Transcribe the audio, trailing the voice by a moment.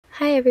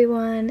Hi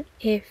everyone,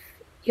 if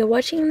you're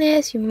watching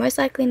this, you most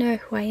likely know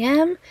who I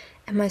am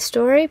and my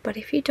story, but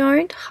if you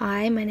don't,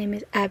 hi, my name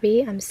is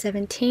Abby, I'm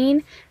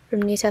 17,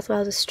 from New South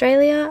Wales,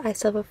 Australia. I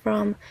suffer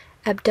from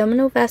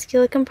abdominal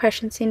vascular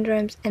compression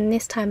syndromes, and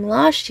this time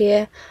last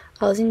year,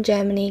 I was in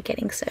Germany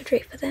getting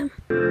surgery for them.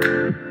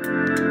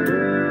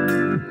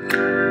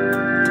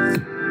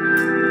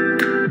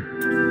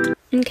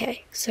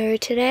 Okay, so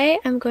today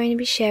I'm going to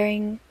be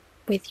sharing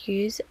with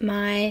you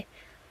my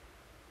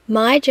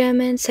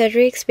German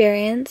surgery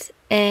experience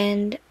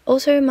and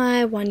also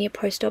my 1 year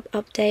post-op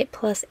update,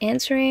 plus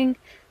answering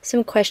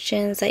some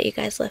questions that you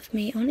guys left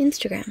me on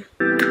Instagram.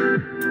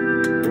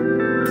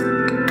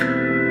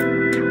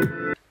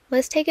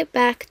 Let's take it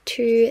back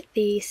to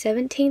the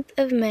 17th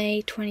of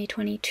May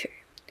 2022.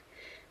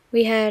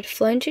 We had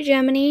flown to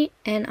Germany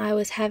and I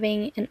was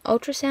having an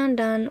ultrasound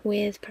done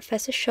with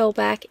Professor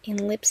Schollbach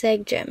in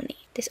Leipzig, Germany.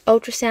 This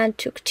ultrasound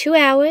took 2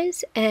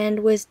 hours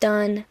and was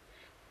done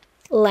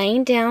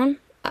laying down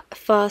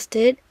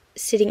fasted,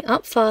 sitting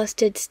up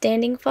fasted,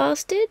 standing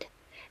fasted,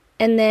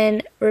 and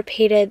then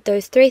repeated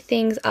those 3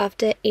 things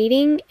after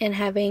eating and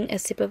having a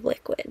sip of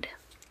liquid.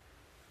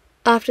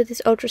 After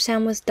this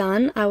ultrasound was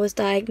done, I was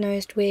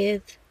diagnosed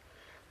with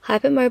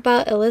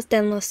hypermobile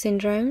Ehlers-Danlos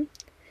syndrome,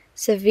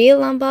 severe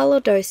lumbar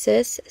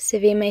lordosis,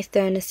 severe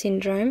May-Thurner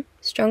syndrome,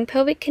 strong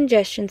pelvic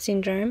congestion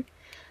syndrome,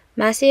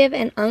 massive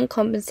and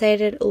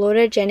uncompensated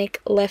lordogenic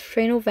left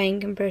renal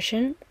vein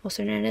compression,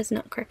 also known as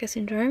nutcracker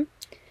syndrome,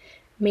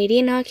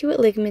 median arcuate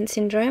ligament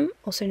syndrome,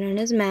 also known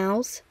as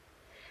MALS,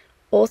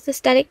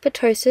 orthostatic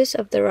ptosis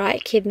of the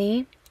right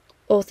kidney,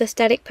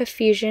 orthostatic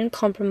perfusion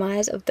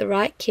compromise of the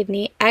right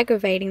kidney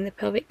aggravating the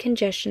pelvic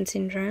congestion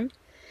syndrome,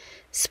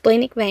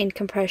 splenic vein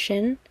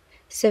compression,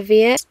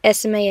 severe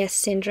SMAS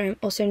syndrome,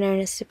 also known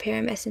as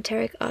superior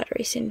mesenteric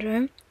artery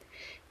syndrome,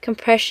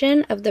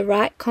 compression of the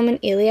right common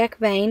iliac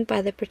vein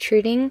by the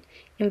protruding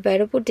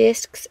invertible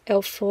discs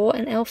L4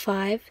 and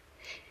L5,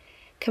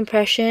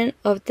 compression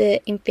of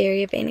the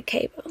inferior vena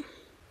cava.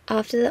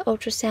 After the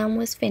ultrasound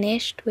was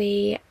finished,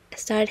 we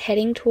started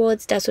heading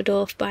towards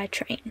Dusseldorf by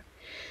train.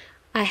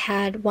 I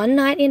had 1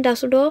 night in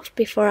Dusseldorf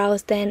before I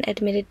was then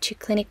admitted to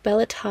Clinic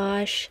Belle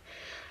Etage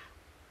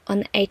on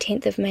the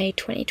 18th of May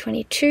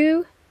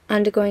 2022,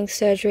 undergoing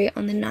surgery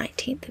on the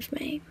 19th of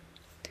May.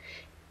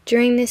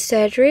 During this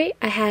surgery,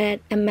 I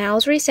had a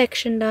MALS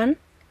resection done.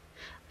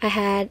 I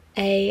had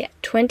a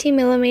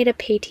 20mm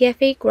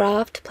PTFE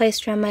graft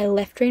placed around my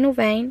left renal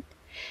vein,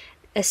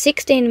 a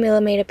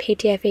 16mm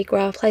PTFE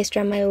graft placed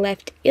around my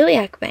left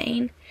iliac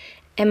vein,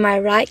 and my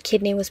right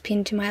kidney was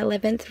pinned to my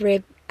 11th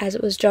rib as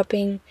it was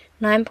dropping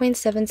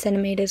 9.7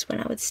 centimeters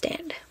when I would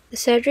stand. The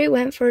surgery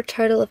went for a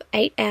total of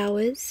 8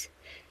 hours,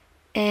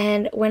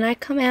 and when I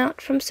come out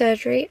from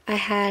surgery, I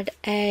had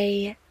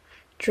a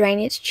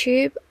drainage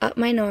tube up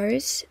my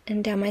nose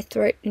and down my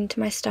throat into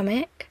my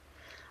stomach.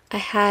 I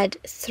had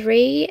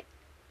 3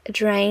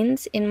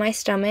 drains in my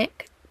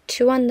stomach,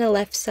 2 on the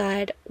left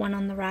side, 1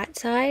 on the right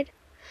side.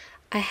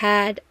 I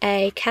had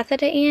a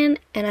catheter in,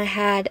 and I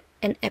had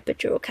an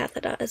epidural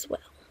catheter as well.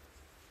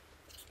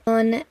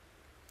 On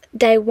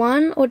day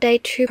 1 or day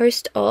 2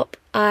 post-op,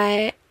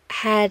 I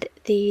had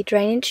the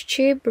drainage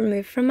tube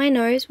removed from my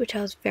nose, which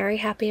I was very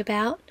happy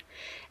about.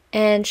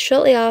 And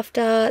shortly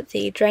after,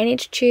 the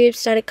drainage tubes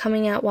started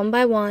coming out one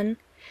by one.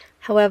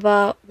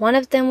 However, one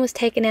of them was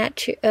taken out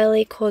too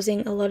early,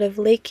 causing a lot of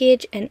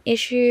leakage and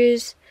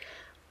issues,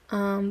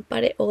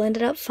 but it all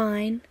ended up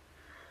fine.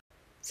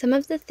 Some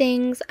of the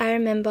things I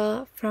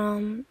remember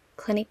from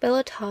Clinic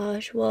Belle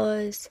Etage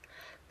was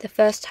the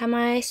first time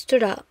I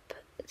stood up.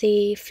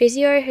 The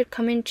physio had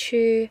come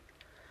into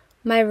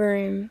my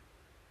room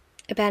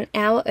about an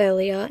hour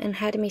earlier and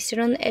had me sit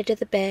on the edge of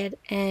the bed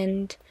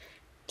and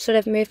sort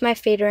of move my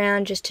feet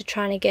around just to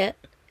try to get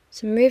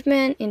some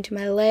movement into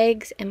my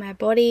legs and my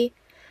body.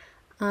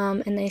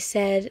 And they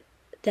said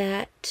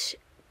that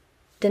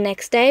the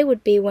next day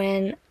would be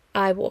when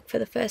I walked for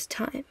the first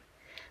time.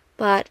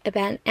 But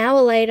about an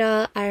hour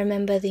later, I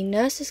remember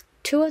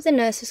 2 of the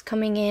nurses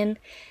coming in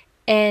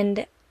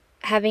and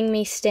having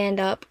me stand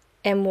up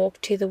and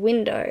walk to the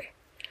window.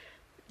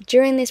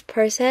 During this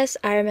process,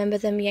 I remember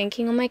them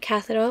yanking on my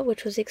catheter,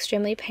 which was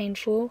extremely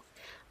painful.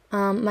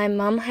 My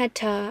mum had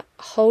to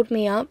hold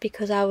me up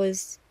because I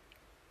was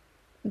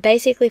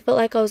basically felt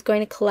like I was going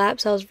to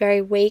collapse. I was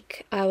very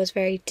weak. I was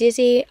very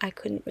dizzy. I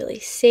couldn't really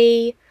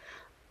see.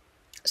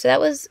 So that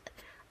was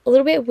a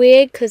little bit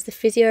weird because the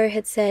physio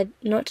had said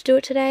not to do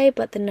it today,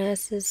 but the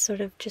nurses sort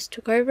of just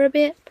took over a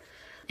bit.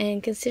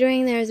 And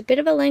considering there is a bit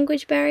of a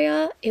language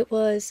barrier, it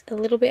was a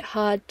little bit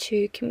hard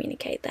to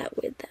communicate that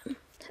with them.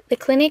 The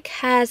clinic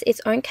has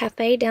its own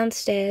cafe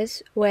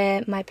downstairs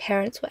where my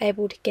parents were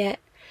able to get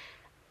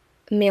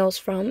meals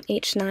from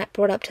each night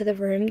brought up to the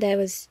room.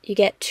 You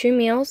get 2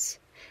 meals,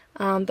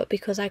 but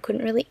because I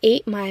couldn't really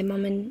eat, my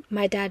mum and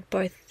my dad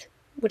both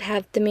would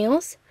have the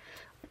meals.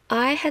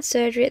 I had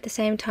surgery at the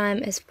same time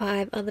as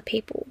 5 other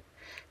people.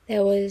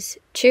 There was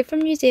 2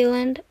 from New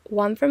Zealand,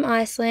 1 from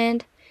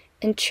Iceland,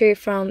 and 2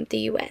 from the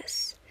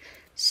US.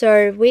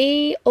 So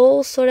we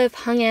all sort of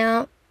hung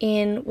out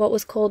in what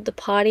was called the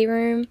party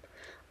room,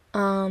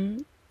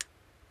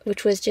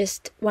 which was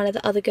just one of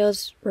the other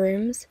girls'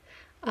 rooms,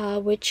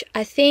 which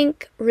I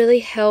think really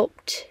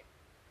helped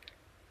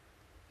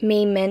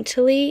me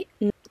mentally,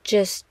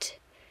 just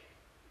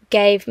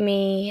gave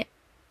me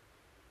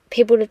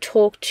people to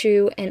talk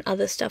to and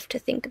other stuff to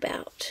think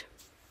about.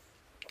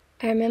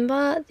 I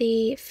remember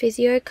the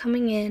physio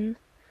coming in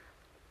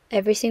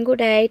every single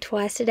day,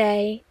 twice a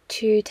day,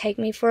 to take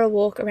me for a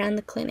walk around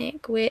the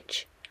clinic,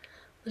 which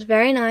was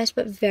very nice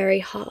but very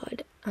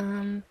hard.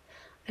 I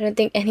don't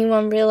think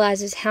anyone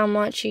realizes how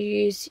much you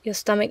use your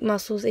stomach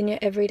muscles in your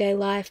everyday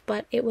life,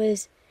 but it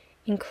was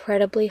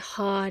incredibly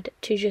hard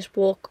to just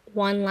walk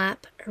one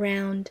lap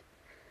around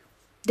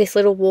this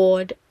little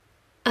ward.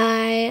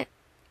 I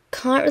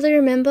can't really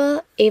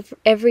remember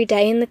every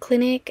day in the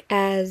clinic,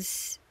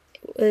 as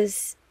it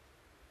was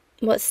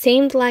what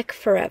seemed like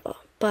forever,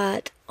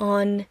 but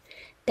on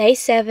day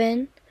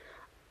 7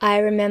 I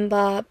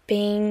remember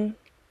being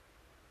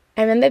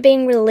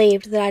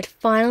relieved that I'd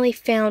finally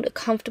found a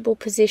comfortable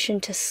position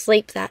to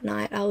sleep that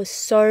night. I was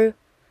so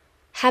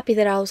happy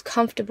that I was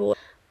comfortable.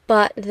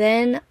 But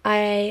then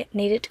I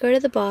needed to go to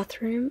the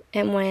bathroom,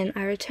 and when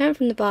I returned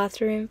from the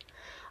bathroom,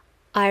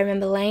 I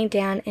remember laying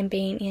down and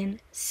being in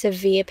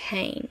severe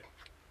pain.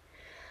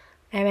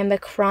 I remember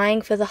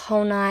crying for the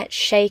whole night,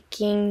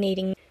 shaking,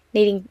 needing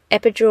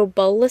epidural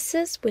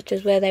boluses, which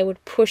is where they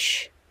would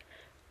push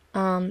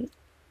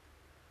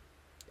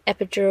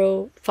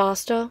epidural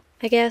faster,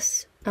 I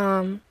guess.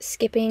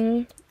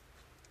 Skipping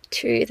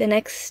to the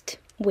next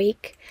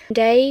week,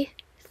 day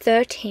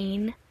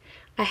 13,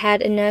 I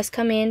had a nurse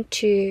come in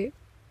to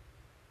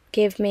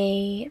give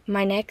me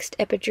my next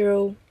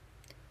epidural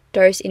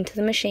dose into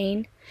the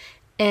machine,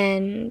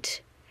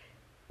 and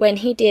when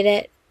he did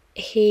it,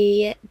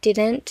 he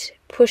didn't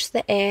push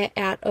the air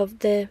out of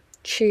the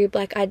tube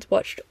like I'd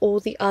watched all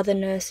the other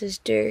nurses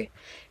do,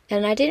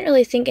 and I didn't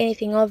really think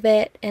anything of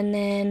it. And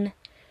then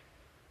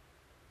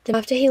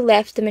after he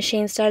left, the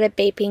machine started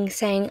beeping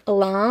saying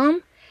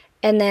alarm,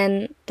 and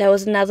then there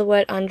was another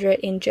word under it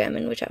in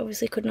German, which I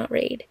obviously could not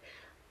read.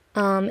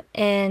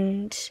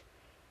 And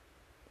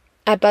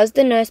I buzzed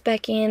the nurse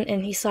back in,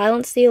 and he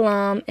silenced the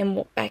alarm and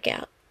walked back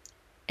out.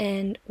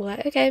 And we're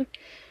like, okay.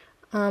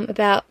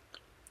 About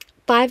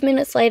 5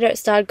 minutes later, it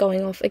started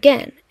going off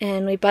again,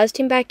 and we buzzed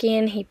him back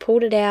in. He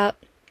pulled it out,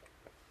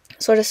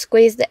 sort of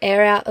squeezed the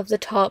air out of the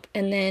top,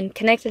 and then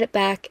connected it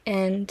back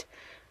and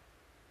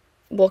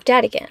walked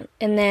out again.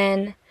 And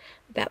then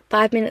about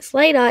 5 minutes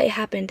later, it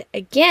happened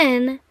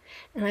again,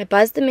 and I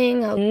buzzed them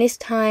in, and this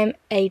time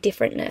a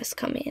different nurse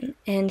come in,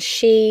 and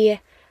she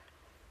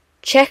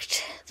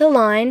checked the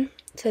line.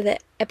 So the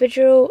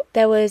epidural,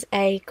 there was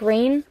a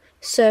green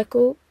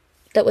circle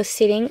that was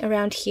sitting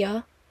around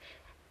here,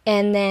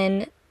 and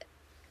then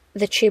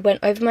the tube went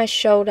over my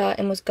shoulder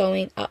and was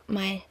going up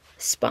my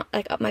spine,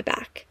 like up my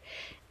back.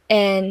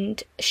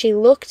 And she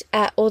looked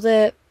at all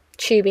the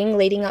tubing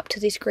leading up to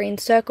this green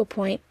circle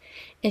point,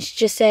 and she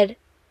just said,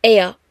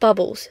 "Air,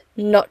 bubbles,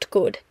 not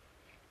good."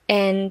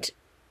 And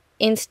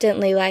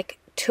instantly, like,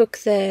 took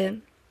the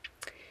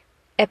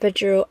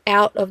epidural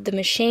out of the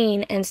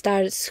machine and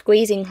started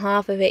squeezing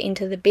half of it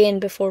into the bin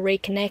before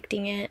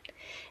reconnecting it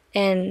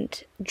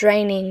and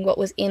draining what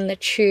was in the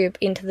tube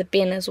into the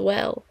bin as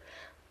well.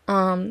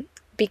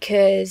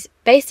 Because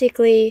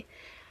basically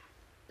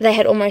they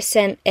had almost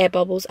sent air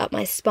bubbles up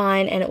my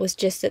spine, and it was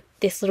just that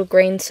this little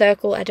green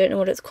circle, I don't know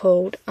what it's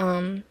called,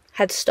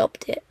 had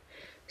stopped it.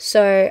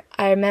 So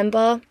I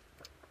remember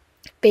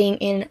being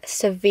in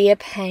severe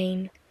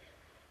pain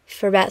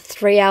for about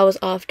 3 hours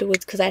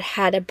afterwards because I'd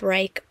had a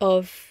break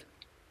of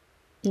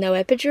no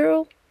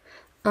epidural.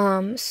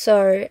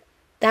 So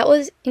that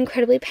was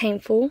incredibly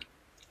painful.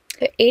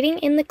 So eating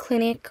in the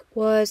clinic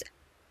was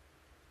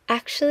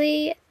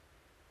actually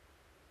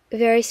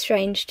very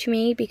strange to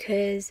me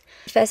because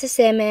Professor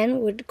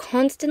Searman would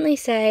constantly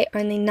say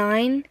only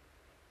 9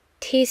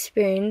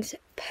 teaspoons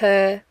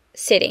per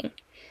sitting.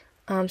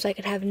 So I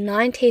could have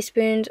 9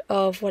 teaspoons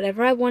of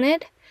whatever I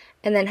wanted,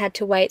 and then had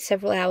to wait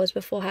several hours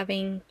before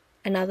having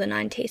another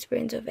 9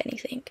 teaspoons of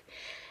anything.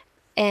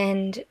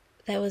 And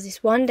there was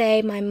this one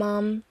day my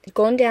mum had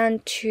gone down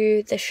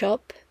to the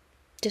shop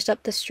just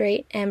up the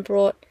street and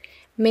brought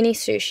mini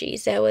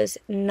sushis. There was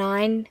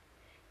 9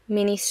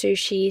 mini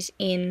sushis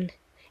in,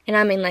 and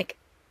I mean like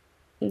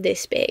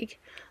this big,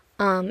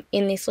 in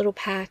this little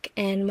pack,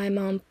 and my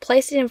mum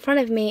placed it in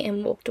front of me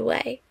and walked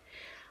away.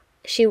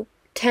 She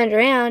turned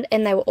around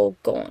and they were all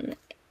gone,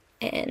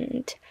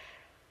 and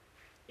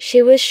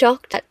she was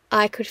shocked that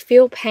I could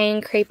feel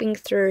pain creeping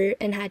through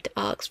and had to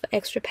ask for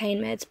extra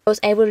pain meds. I was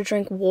able to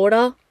drink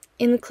water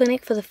in the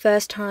clinic for the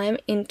first time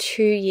in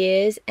 2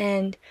 years,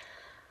 and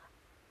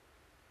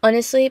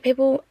honestly,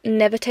 people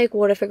never take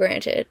water for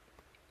granted.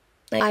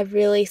 Like, I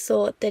really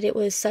thought that it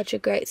was such a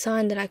great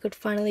sign that I could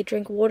finally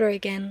drink water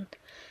again,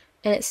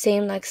 and it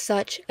seemed like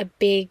such a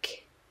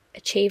big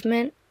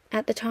achievement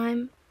at the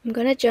time. I'm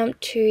going to jump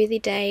to the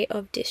day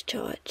of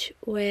discharge,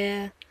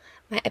 where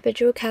my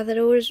epidural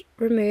catheter was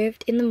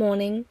removed in the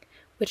morning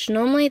which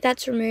normally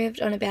that's removed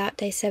on about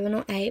day 7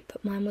 or 8,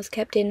 but mine was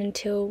kept in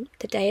until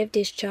the day of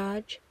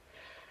discharge.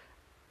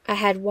 I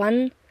had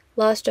one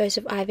last dose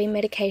of IV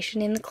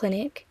medication in the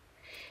clinic.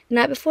 The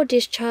night before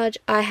discharge,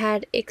 I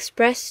had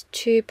expressed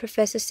to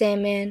Professor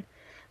Sandman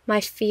my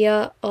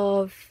fear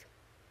of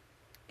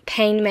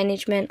pain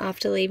management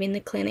after leaving the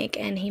clinic,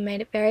 and he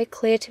made it very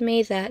clear to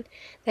me that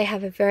they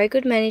have a very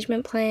good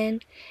management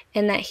plan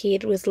and that he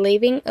was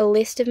leaving a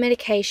list of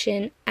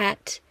medication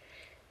at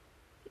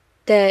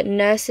the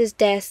nurse's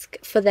desk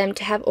for them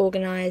to have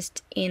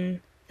organised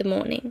in the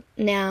morning.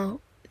 Now,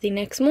 the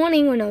next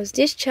morning when I was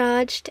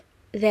discharged,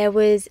 there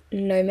was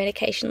no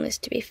medication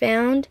list to be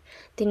found.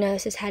 The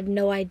nurses had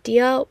no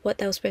idea what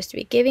they were supposed to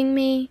be giving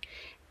me,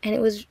 and it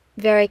was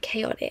very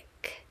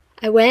chaotic.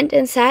 I went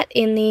and sat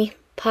in the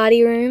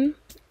party room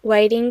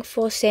waiting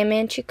for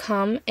Sandman to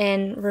come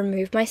and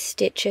remove my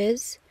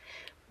stitches,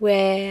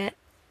 where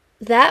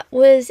that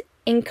was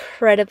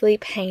incredibly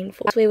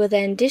painful. We were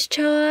then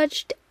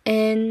discharged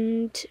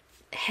and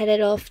headed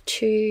off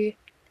to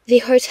the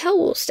hotel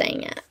we were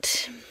staying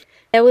at.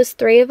 There was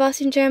 3 of us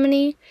in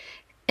Germany,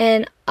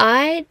 and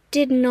I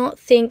did not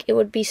think it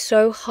would be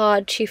so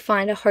hard to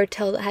find a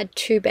hotel that had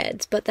 2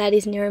 beds, but that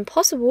is near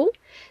impossible.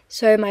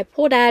 So my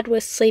poor dad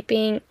was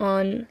sleeping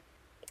on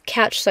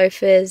couch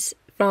sofas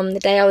from the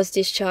day I was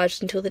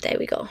discharged until the day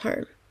we got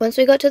home. Once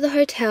we got to the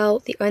hotel,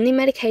 the only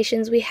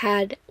medications we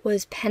had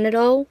was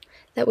Panadol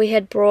that we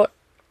had brought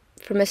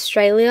from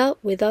Australia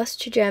with us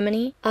to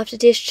Germany. After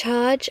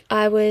discharge,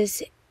 I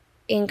was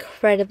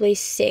incredibly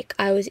sick.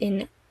 I was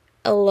in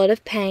a lot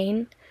of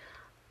pain.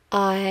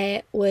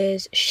 I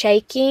was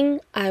shaking,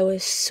 I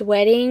was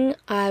sweating,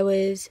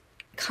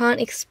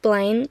 can't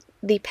explain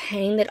the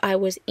pain that I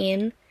was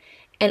in,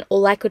 and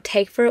all I could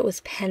take for it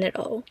was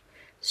Panadol.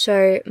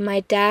 So my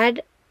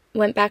dad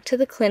went back to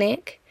the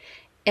clinic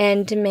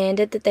and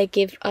demanded that they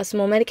give us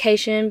more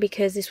medication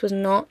because this was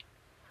not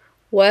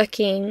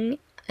working,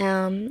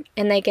 and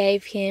they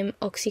gave him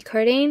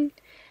oxycodone,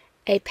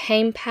 a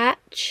pain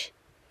patch,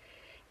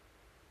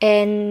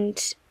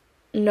 and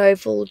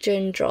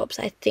Novalgin drops.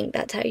 I think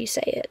that's how you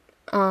say it.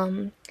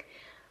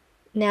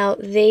 Now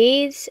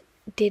these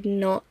did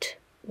not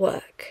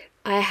work.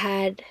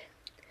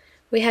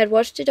 We had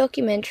watched a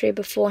documentary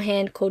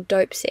beforehand called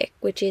Dope Sick,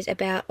 which is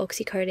about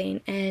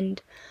oxycodone,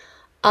 and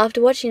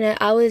after watching it,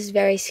 I was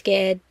very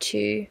scared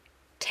to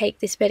take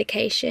this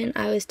medication.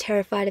 I was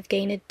terrified of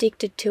getting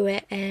addicted to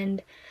it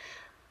and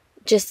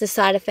just the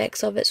side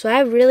effects of it. So I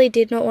really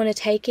did not want to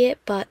take it,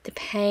 but the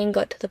pain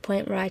got to the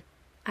point where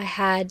I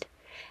had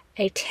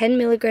a 10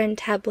 milligram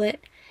tablet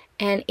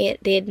and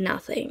it did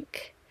nothing.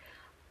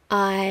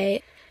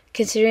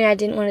 Considering I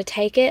didn't want to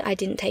take it, I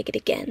didn't take it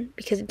again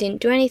because it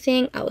didn't do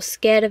anything. I was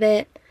scared of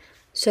it.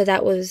 So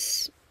that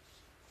was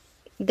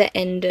the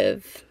end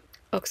of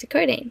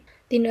oxycodone.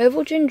 The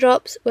Novalgin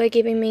drops were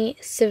giving me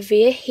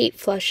severe heat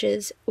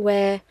flushes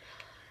where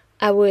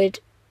I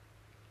would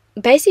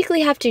basically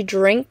have to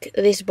drink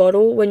this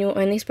bottle when you're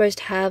only supposed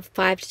to have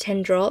 5 to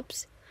 10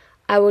 drops.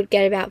 I would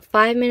get about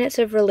 5 minutes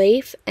of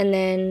relief and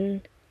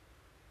then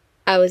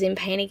I was in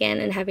pain again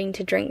and having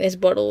to drink this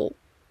bottle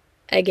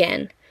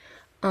again.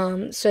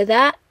 So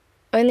that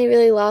only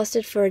really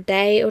lasted for a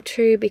day or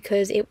 2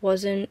 because it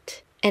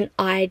wasn't an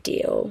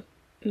ideal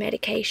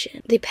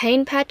medication. The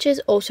pain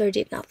patches also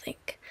did nothing.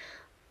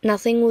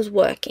 Nothing was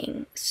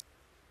working.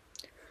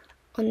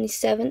 On the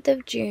 7th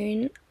of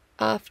June,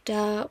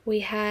 after we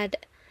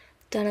had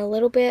done a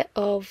little bit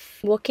of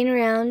walking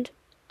around,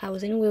 I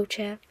was in a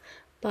wheelchair,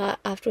 but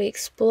after we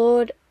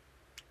explored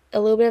a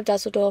little bit of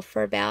Dusseldorf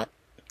for about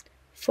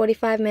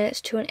 45 minutes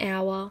to an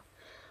hour,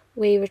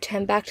 we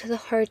returned back to the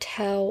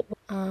hotel.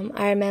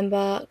 I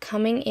remember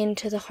coming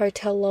into the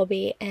hotel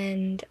lobby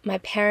and my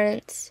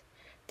parents,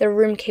 the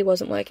room key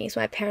wasn't working, so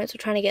my parents were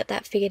trying to get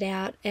that figured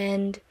out,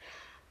 and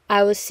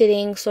I was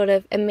sitting sort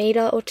of a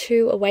meter or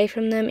 2 away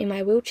from them in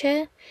my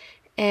wheelchair,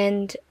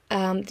 and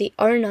the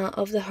owner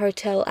of the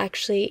hotel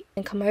actually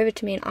come over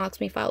to me and asked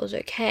me if I was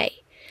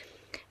okay.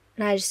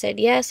 And I just said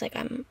yes, like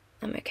I'm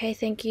okay,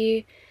 thank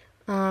you.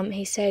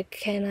 He said,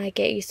 can I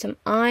get you some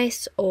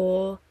ice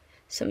or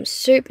some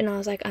soup? And I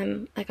was like,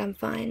 I'm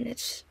fine.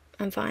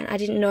 I'm fine. I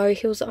didn't know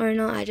he was the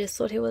owner. I just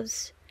thought he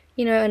was,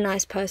 a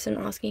nice person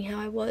asking how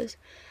I was.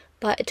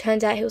 But it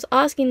turns out he was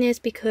asking this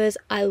because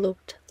I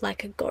looked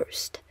like a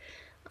ghost.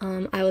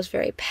 I was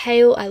very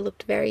pale. I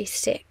looked very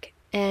sick.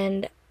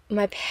 And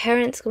my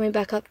parents got me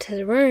back up to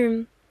the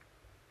room.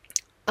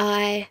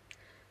 I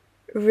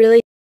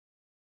really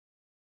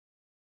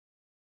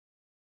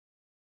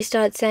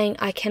started saying,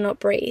 I cannot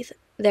breathe.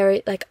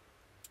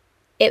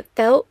 It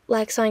felt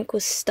like something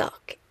was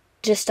stuck.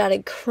 Just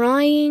started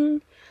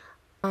crying.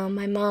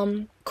 My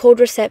mum called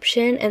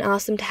reception and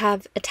asked them to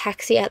have a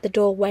taxi at the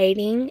door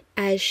waiting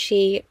as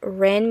she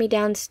ran me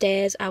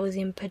downstairs. I was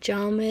in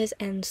pajamas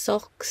and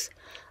socks.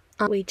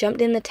 We jumped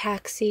in the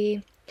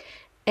taxi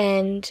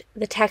and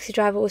the taxi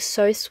driver was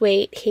so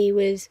sweet.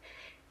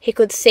 He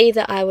could see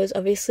that I was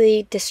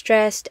obviously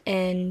distressed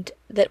and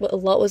that a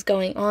lot was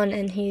going on,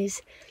 and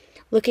he's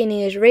looking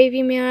in his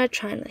rearview mirror,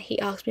 he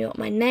asked me what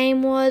my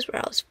name was,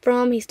 where I was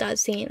from. He started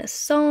singing a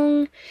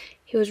song.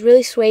 He was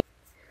really sweet.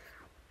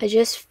 I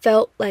just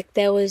felt like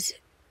there was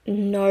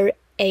no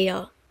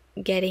air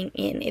getting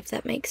in, if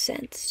that makes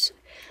sense.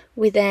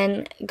 We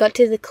then got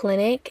to the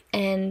clinic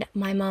and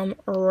my mum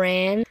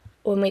ran.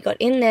 When we got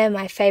in there,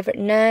 my favourite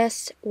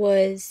nurse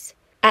was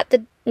at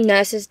the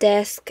nurse's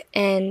desk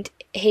and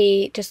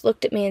he just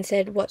looked at me and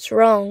said, "What's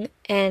wrong?"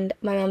 And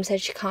my mum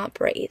said she can't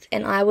breathe.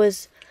 And I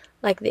was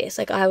like this,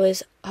 like I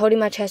was holding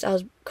my chest, I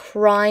was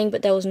crying,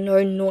 but there was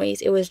no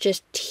noise. It was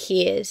just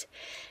tears.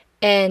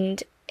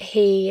 And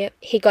he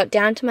got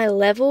down to my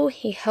level,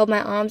 he held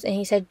my arms and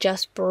he said,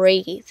 "Just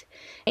breathe."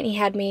 And he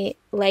had me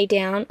lay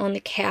down on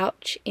the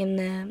couch in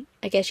the,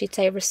 I guess you'd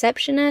say,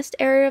 receptionist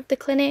area of the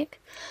clinic,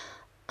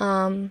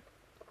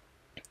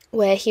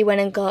 where he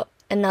went and got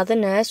another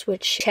nurse,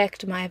 which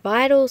checked my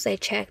vitals, they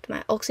checked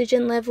my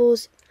oxygen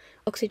levels.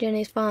 Oxygen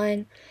is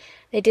fine.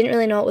 They didn't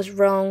really know what was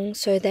wrong,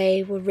 so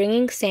they were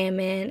ringing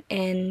Sandman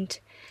and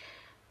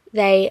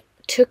they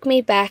took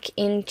me back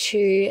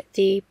into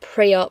the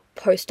pre-op,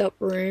 post-op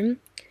room,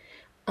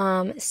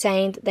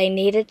 saying that they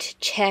needed to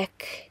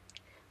check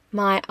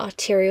my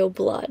arterial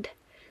blood.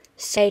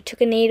 So they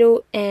took a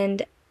needle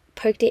and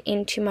poked it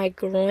into my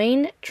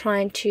groin,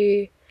 trying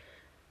to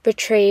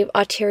retrieve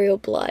arterial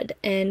blood.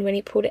 And when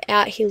he pulled it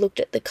out, he looked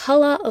at the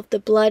colour of the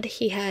blood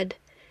he had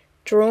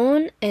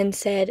drawn and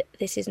said,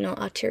 "This is not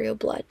arterial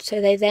blood."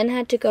 So they then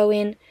had to go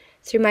in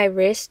through my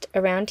wrist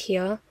around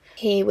here.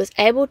 He was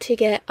able to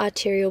get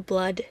arterial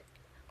blood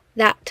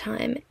that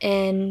time,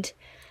 and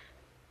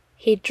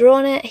he'd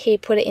drawn it, he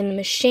put it in the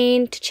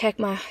machine to check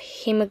my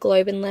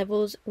hemoglobin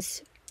levels. There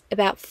was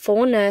about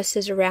 4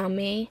 nurses around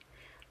me,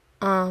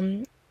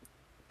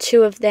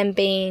 2 of them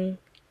being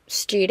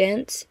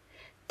students.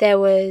 There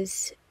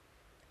was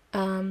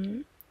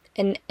an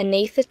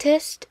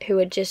anaesthetist who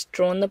had just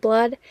drawn the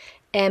blood,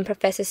 and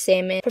Professor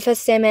Sandman.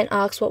 Professor Sandman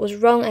asked what was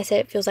wrong. I said,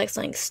 "It feels like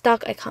something's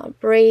stuck, I can't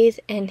breathe."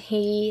 And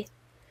he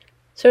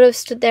sort of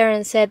stood there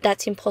and said,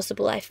 "That's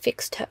impossible, I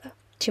fixed her,"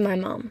 to my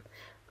mum.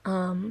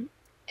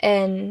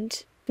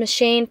 And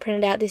machine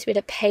printed out this bit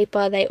of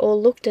paper. They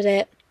all looked at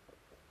it,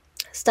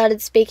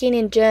 started speaking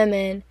in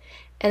German,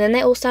 and then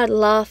they all started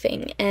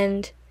laughing.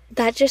 And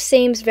that just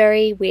seems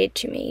very weird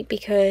to me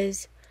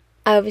because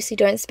I obviously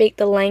don't speak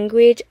the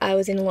language. I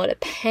was in a lot of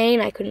pain,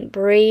 I couldn't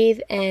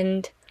breathe,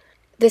 and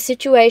the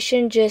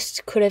situation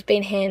just could have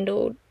been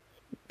handled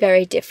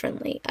very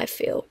differently, I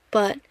feel.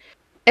 But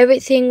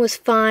everything was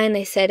fine.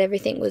 They said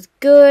everything was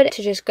good,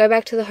 to just go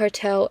back to the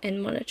hotel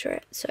and monitor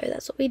it. So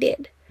that's what we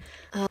did.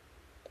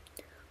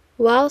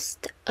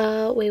 Whilst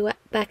we were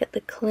back at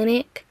the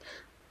clinic,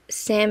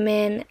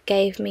 Sandman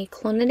gave me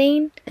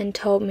clonidine and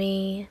told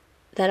me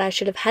that I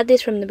should have had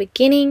this from the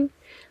beginning.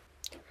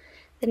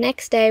 The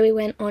next day we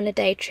went on a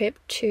day trip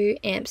to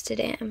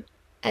Amsterdam.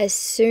 As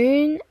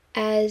soon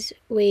as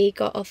we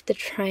got off the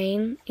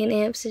train in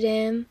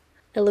Amsterdam,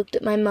 I looked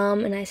at my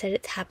mum and I said,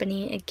 "It's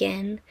happening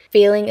again."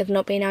 Feeling of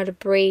not being able to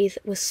breathe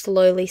was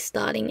slowly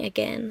starting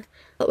again.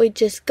 But we'd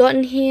just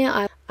gotten here,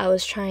 I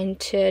was trying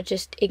to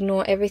just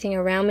ignore everything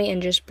around me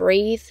and just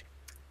breathe.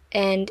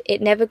 And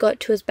it never got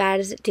to as bad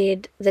as it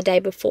did the day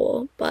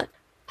before, but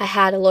I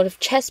had a lot of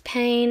chest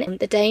pain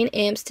the day in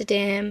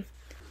Amsterdam.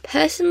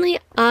 Personally,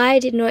 I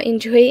did not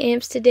enjoy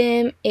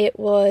Amsterdam. It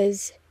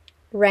was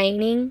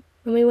raining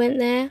when we went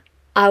there.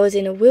 I was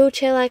in a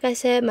wheelchair, like I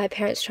said, my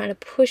parents trying to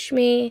push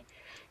me.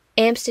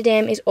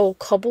 Amsterdam is all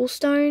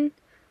cobblestone,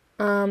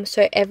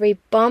 so every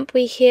bump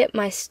we hit,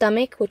 my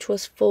stomach, which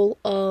was full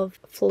of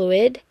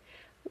fluid,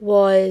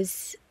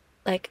 was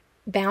like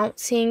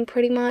bouncing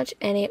pretty much,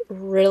 and it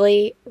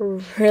really,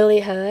 really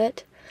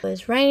hurt. It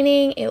was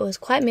raining, it was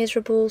quite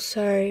miserable,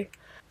 so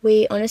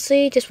we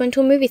honestly just went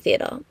to a movie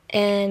theatre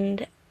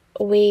and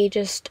we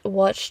just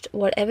watched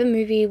whatever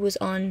movie was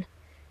on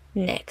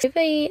next. The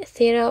movie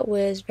theatre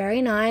was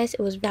very nice.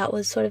 That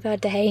was sort of our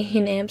day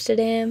in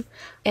Amsterdam,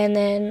 and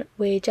then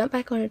we jumped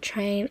back on a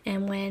train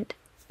and went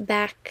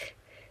back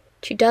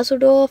to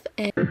Dusseldorf.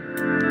 And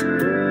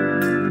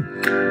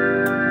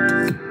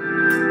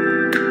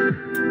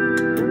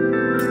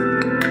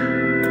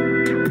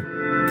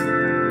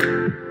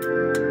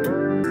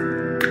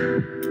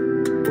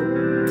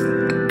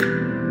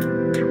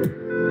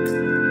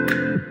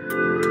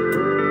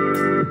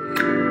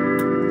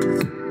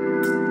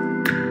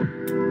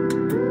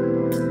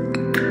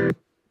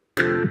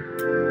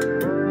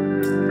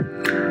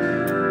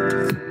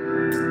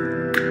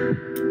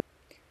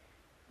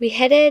we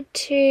headed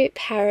to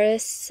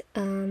Paris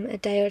a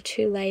day or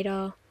 2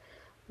 later,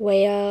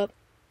 where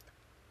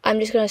I'm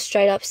just going to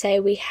straight up say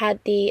we had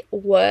the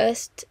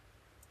worst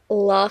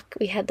luck,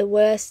 we had the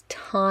worst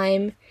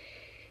time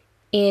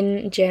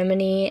in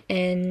Germany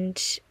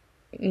and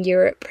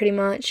Europe pretty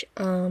much,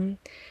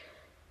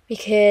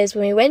 because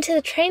when we went to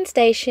the train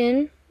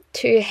station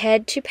to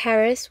head to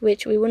Paris,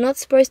 which we were not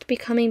supposed to be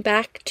coming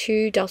back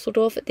to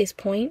Dusseldorf at this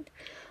point,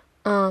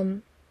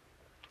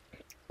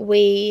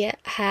 we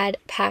had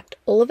packed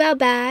all of our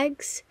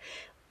bags,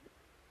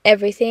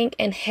 everything,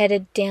 and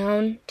headed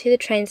down to the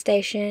train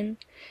station,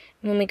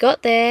 When we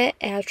got there,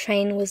 our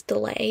train was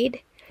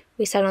delayed.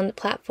 We sat on the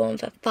platform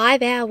for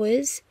 5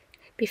 hours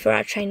before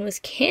our train was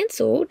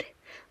cancelled.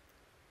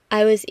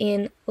 I was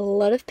in a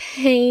lot of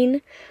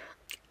pain.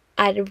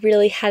 I'd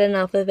really had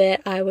enough of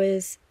it. I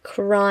was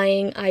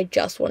crying. I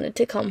just wanted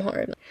to come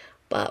home.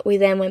 But we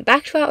then went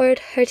back to our old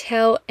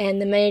hotel and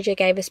the manager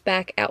gave us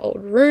back our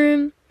old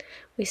room.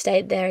 We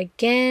stayed there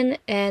again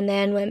and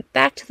then went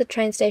back to the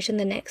train station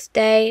the next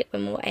day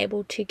when we were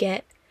able to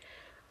get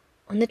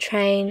on the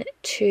train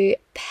to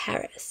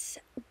Paris.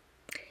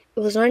 It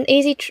was not an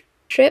easy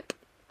trip,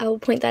 I will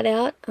point that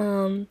out.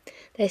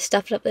 They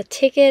stuffed up the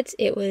tickets.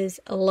 It was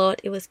a lot.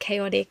 It was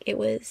chaotic. It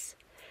was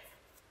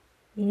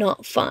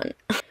not fun.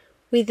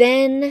 We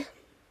then,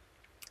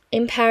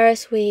 in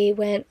Paris, we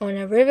went on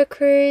a river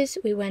cruise.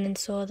 We went and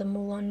saw the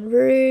Moulin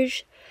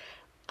Rouge.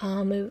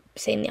 We've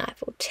seen the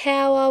Eiffel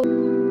Tower.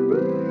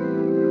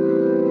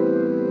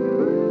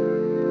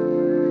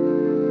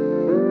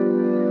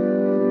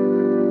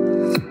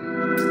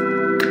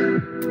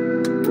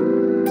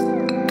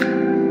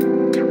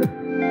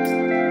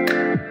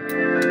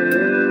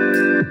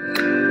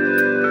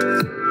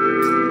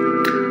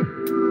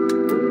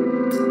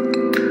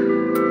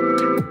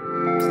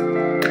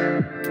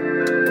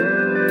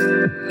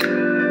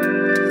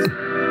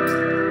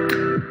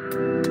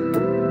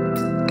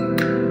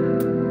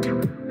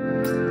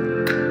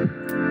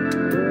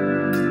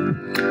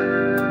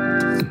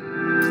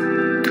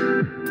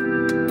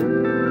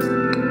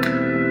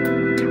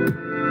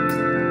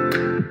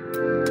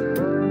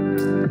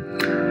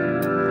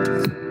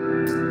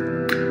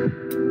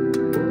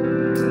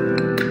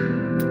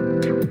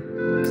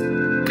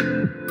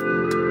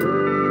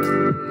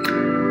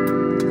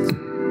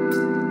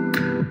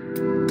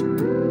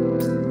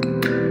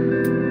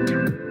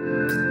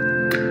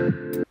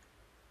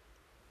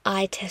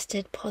 I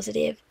tested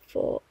positive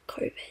for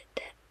COVID.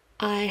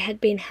 I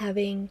had been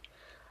having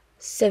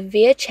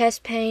severe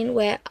chest pain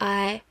where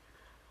the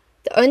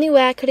only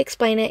way I could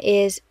explain it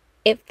is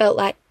it felt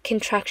like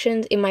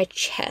contractions in my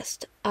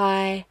chest.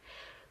 I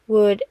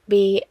would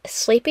be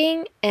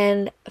sleeping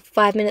and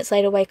 5 minutes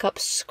later wake up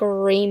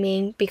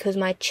screaming because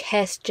my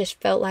chest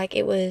just felt like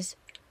it was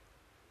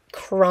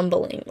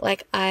crumbling.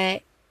 Like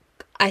I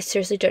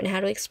seriously don't know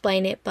how to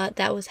explain it, but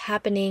that was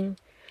happening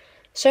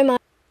so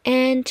much.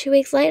 And 2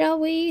 weeks later,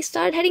 we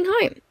started heading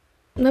home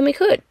when we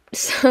could.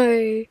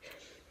 So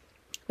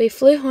we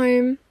flew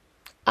home.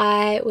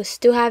 I was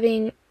still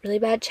having really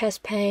bad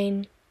chest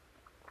pain.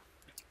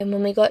 And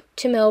when we got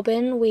to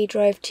Melbourne, we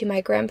drove to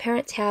my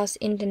grandparents' house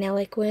in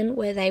Deniliquin,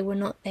 where they were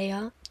not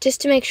there,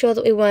 just to make sure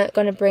that we weren't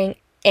going to bring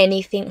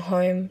anything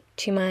home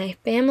to my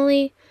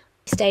family.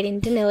 We stayed in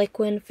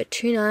Deniliquin for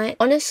 2 nights.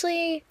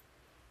 Honestly,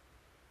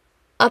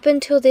 up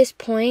until this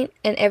point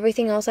and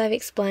everything else I've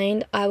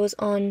explained, I was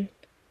on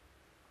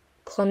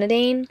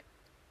clonidine.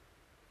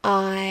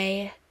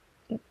 I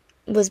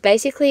was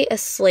basically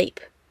asleep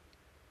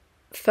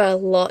for a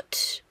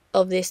lot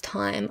of this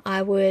time.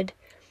 I would,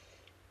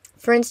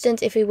 for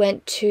instance, if we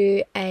went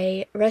to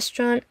a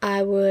restaurant,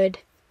 I would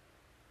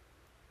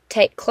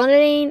take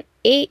clonidine,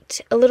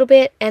 eat a little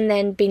bit, and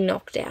then be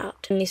knocked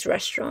out in this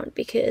restaurant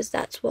because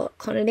that's what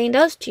clonidine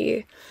does to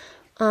you.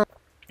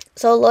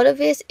 So a lot of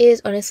this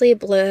is honestly a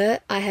blur.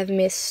 I have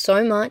missed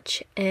so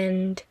much,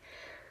 and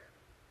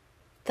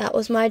that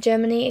was my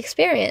Germany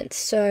experience.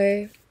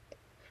 So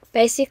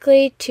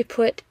basically, to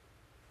put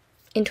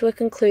into a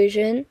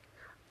conclusion,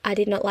 I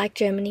did not like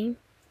Germany.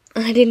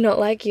 I did not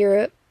like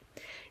Europe.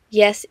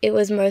 Yes, it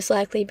was most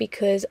likely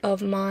because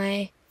of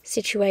my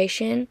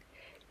situation,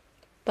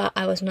 but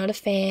I was not a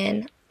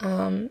fan.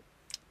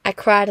 I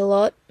cried a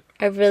lot.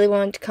 I really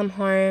wanted to come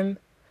home.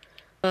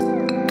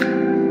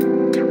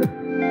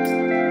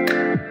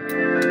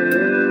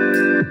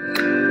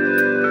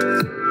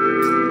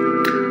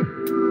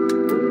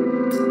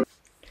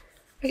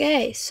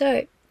 Okay,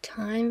 so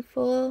time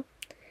for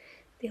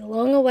the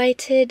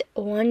long-awaited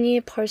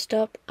 1-year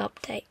post-op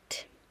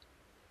update.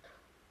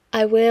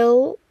 I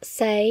will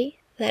say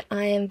that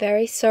I am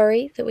very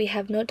sorry that we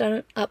have not done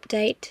an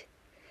update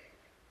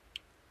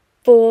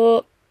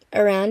for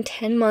around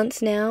 10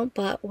 months now,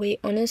 but we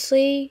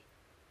honestly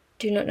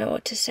do not know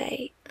what to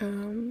say.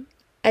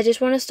 I just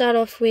want to start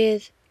off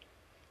with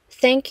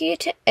thank you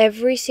to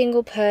every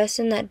single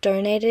person that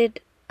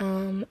donated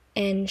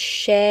and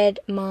shared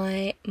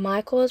my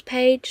MyCause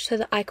page so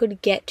that I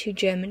could get to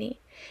Germany.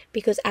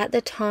 Because at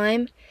the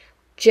time,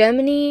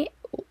 Germany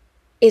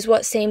is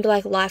what seemed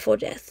like life or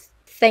death.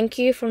 Thank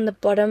you from the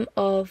bottom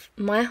of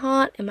my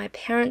heart and my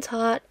parents'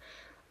 heart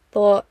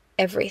for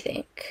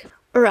everything.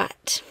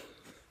 Alright,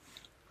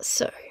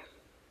 so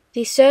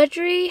the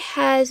surgery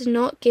has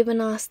not given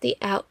us the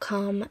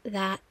outcome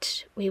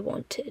that we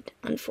wanted,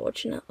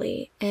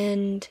 unfortunately.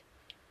 And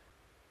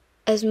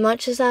as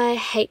much as I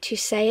hate to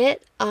say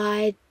it,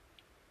 I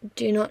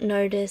do not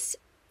notice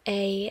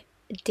a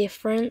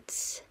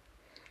difference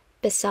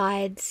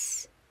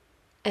besides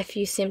a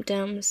few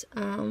symptoms,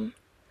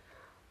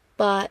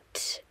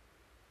 but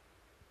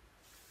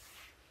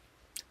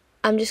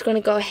I'm just going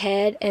to go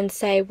ahead and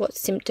say what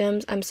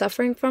symptoms I'm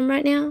suffering from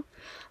right now.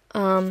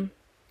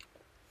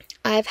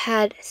 I've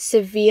had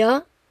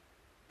severe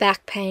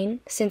back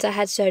pain since I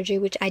had surgery,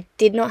 which I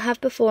did not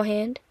have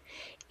beforehand,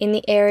 in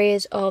the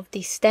areas of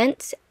the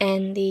stents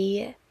and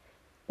the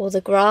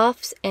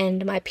grafts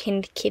and my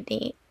pinned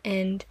kidney.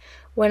 And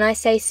when I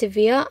say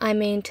severe, I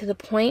mean to the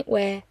point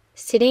where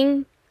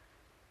sitting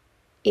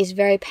is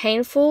very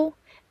painful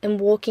and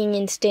walking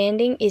and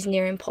standing is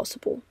near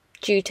impossible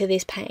due to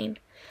this pain.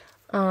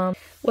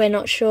 We're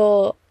not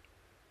sure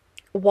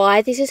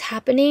why this is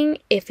happening,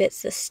 if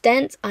it's the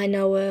stents. I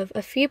know of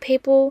a few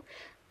people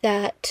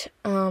that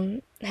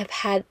have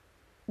had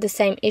the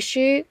same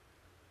issue,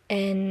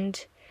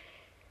 and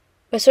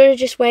we're sort of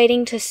just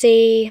waiting to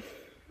see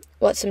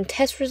what some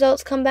test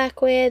results come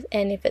back with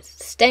and if it's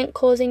the stent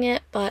causing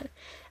it. But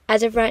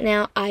as of right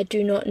now, I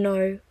do not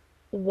know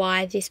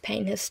why this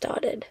pain has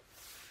started.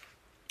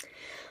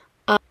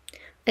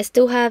 I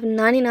still have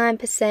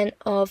 99%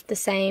 of the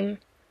same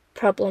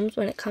problems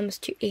when it comes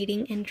to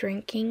eating and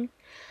drinking.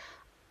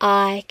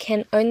 I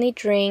can only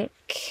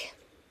drink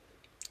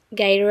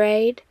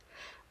Gatorade.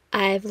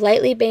 I've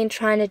lately been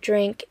trying to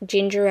drink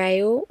ginger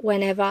ale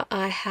whenever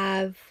I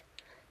have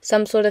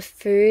some sort of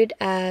food,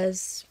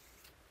 as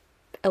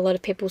a lot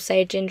of people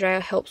say ginger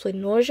ale helps with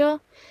nausea.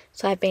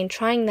 So I've been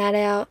trying that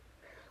out.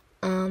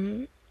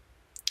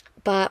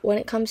 But when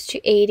it comes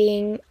to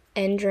eating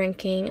and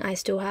drinking, I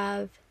still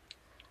have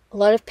a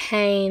lot of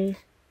pain,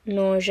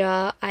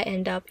 nausea. I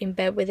end up in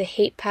bed with a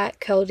heat pack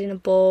curled in a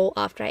ball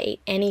after I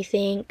eat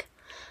anything.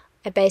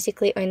 I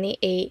basically only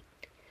eat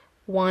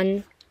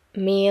one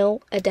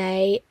meal a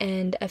day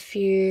and a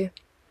few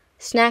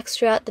snacks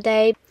throughout the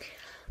day.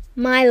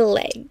 My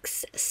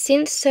legs.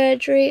 Since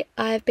surgery,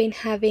 I've been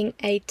having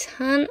a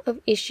ton of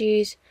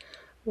issues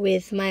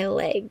with my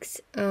legs.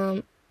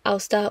 I'll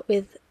start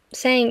with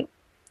saying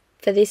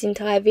for this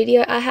entire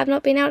video, I have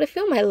not been able to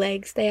feel my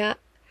legs. They are,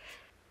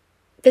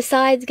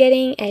 besides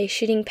getting a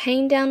shooting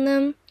pain down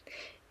them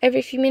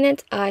every few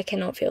minutes, I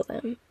cannot feel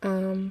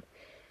them.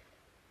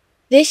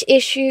 This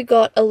issue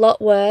got a lot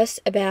worse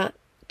about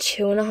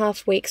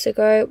 2.5 weeks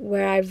ago,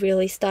 where I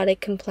really started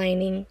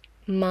complaining,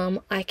 "Mum,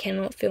 I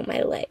cannot feel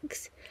my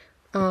legs."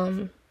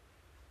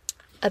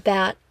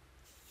 About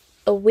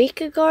a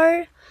week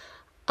ago,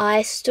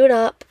 I stood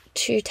up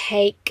to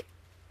take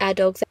our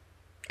dogs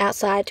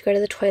outside to go to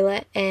the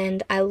toilet,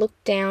 and I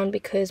looked down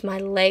because my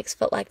legs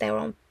felt like they were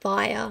on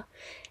fire,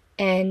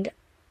 and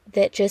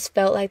that just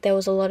felt like there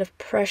was a lot of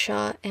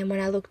pressure. And when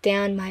I looked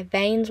down, my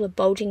veins were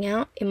bulging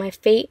out in my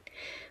feet,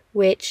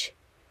 which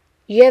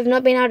you have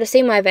not been able to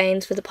see my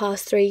veins for the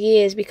past 3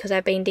 years because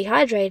I've been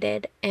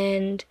dehydrated,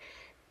 and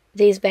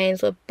these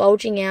veins were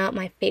bulging out,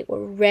 my feet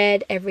were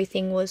red,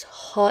 everything was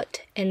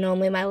hot, and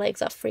normally my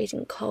legs are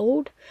freezing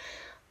cold,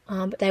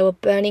 but they were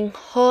burning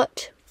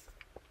hot,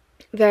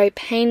 very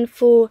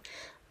painful.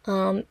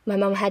 My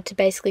mum had to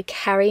basically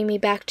carry me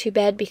back to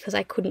bed because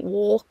I couldn't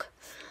walk,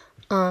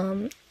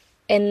 and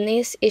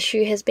this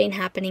issue has been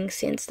happening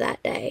since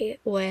that day,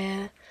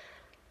 where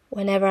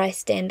whenever I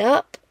stand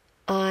up,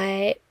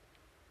 I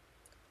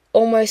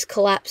almost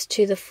collapse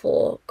to the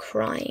floor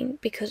crying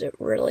because it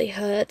really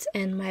hurts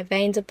and my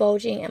veins are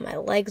bulging and my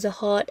legs are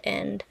hot,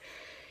 and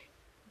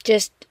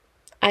just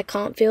I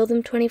can't feel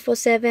them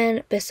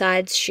 24/7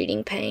 besides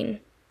shooting pain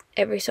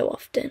every so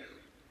often.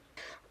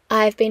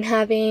 I've been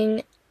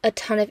having a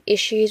ton of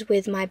issues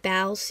with my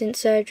bowels since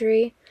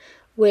surgery,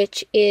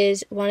 which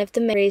is one of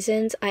the main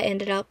reasons I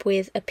ended up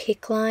with a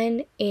PICC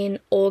line in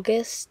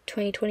August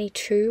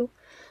 2022.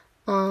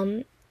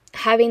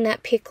 Having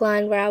that PICC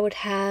line where I would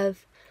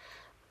have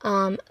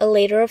a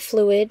liter of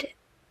fluid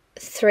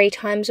 3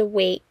 times a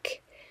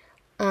week,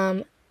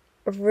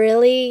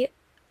 really,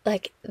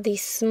 like, the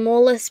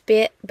smallest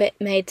bit, but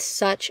made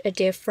such a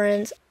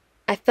difference.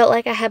 I felt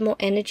like I had more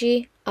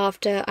energy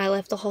after I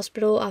left the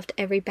hospital, after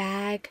every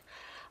bag.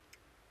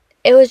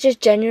 It was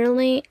just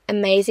genuinely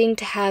amazing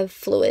to have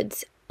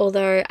fluids,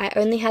 although I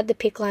only had the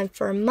PICC line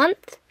for a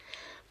month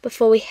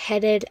before we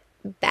headed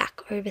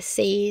back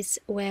overseas,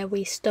 where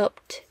we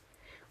stopped.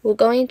 We were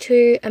going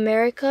to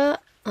America,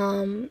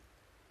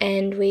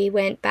 and we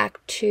went back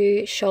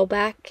to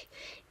Schollbach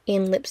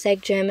in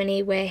Leipzig,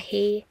 Germany, where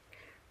he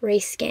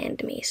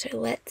rescanned me. So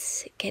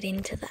let's get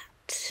into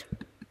that.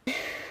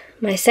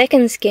 My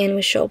second scan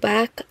with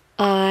Schollbach,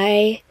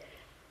 I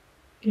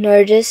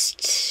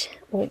noticed,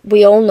 well,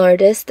 we all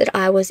noticed that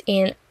I was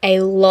in a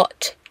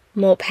lot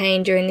more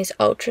pain during this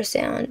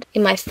ultrasound.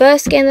 In my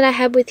first scan that I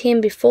had with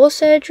him before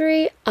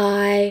surgery,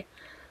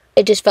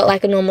 it just felt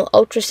like a normal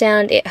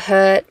ultrasound. It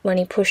hurt when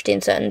he pushed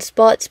in certain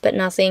spots, but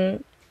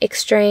nothing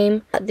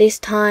extreme. At this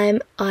time,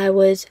 I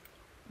was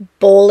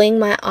bawling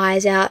my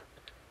eyes out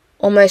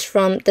almost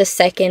from the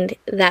second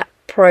that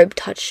probe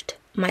touched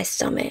my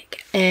stomach,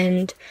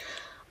 and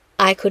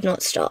I could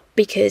not stop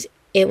because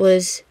it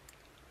was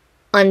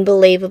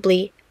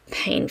unbelievably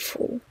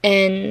painful.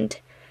 And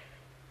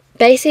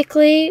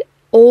basically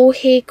all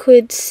he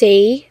could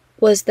see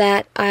was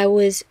that I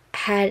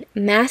had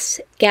mass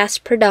gas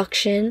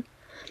production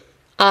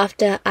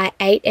after I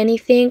ate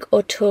anything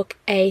or took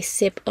a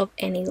sip of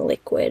any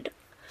liquid.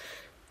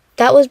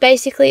 That was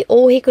basically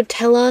all he could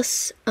tell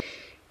us.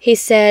 He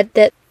said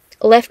that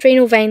left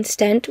renal vein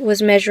stent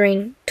was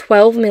measuring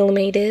 12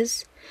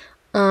 millimeters.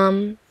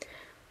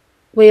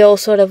 We all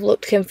sort of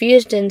looked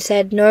confused and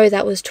said, no,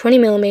 that was 20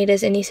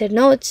 millimeters. And he said,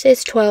 no,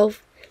 it's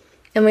 12.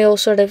 And we all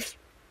sort of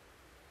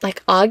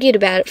like argued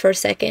about it for a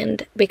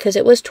second because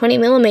it was 20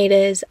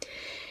 millimeters.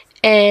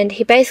 And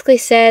he basically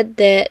said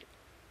that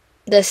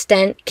the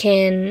stent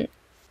can,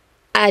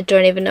 I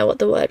don't even know what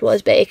the word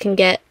was, but it can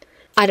get,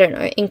 I don't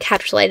know,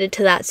 encapsulated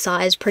to that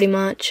size pretty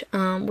much,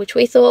 which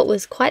we thought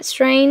was quite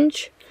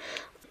strange.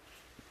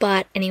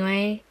 But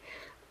anyway,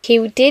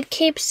 he did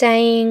keep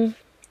saying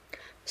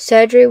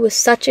surgery was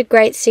such a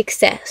great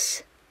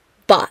success,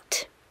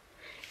 but,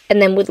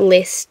 and then would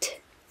list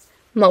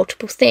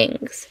multiple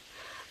things.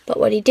 But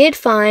what he did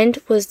find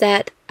was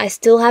that I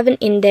still have an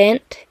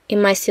indent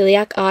in my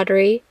celiac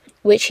artery,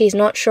 which he's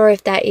not sure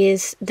if that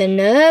is the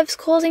nerves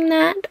causing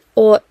that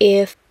or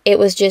if it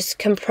was just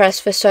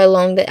compressed for so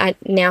long that it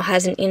now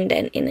has an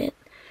indent in it.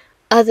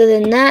 Other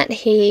than that,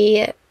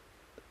 he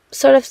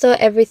sort of thought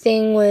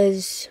everything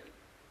was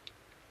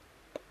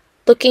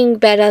looking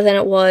better than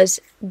it was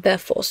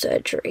before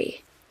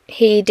surgery.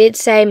 He did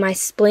say my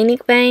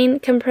splenic vein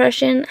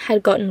compression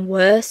had gotten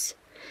worse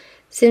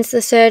since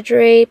the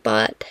surgery,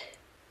 but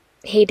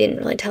he didn't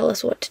really tell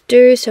us what to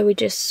do, so we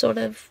just sort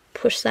of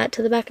pushed that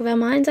to the back of our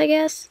minds, I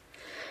guess.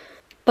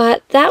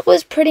 But that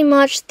was pretty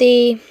much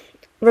the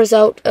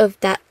result of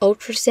that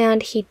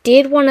ultrasound. He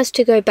did want us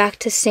to go back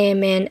to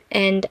Sandman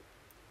and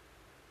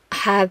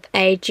have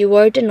a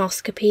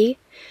duodenoscopy,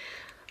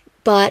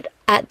 but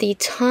at the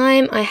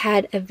time I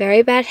had a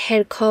very bad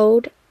head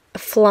cold.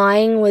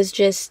 Flying was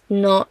just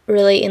not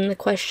really in the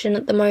question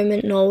at the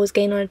moment, nor was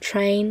getting on a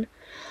train.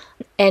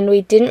 And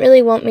we didn't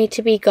really want me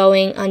to be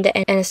going under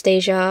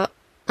anesthesia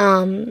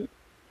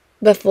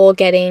before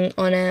getting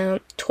on a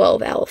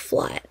 12-hour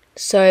flight.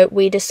 So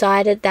we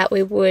decided that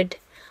we would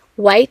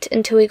wait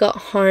until we got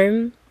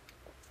home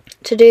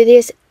to do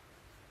this.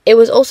 It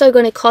was also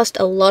going to cost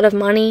a lot of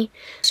money,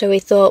 so we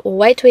thought we'll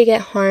wait till we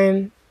get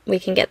home, we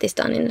can get this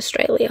done in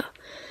Australia.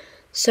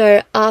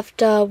 So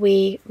after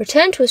we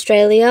returned to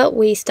Australia,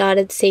 we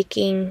started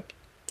seeking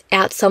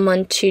out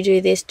someone to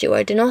do this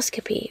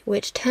duodenoscopy,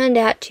 which turned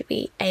out to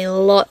be a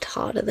lot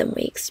harder than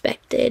we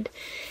expected.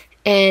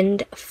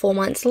 And 4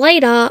 months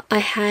later, I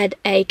had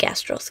a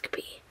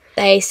gastroscopy.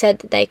 They said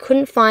that they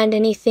couldn't find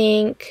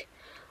anything,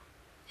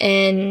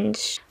 and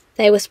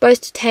they were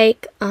supposed to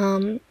take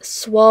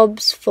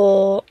swabs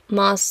for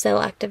mast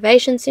cell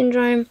activation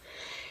syndrome,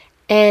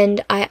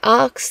 and I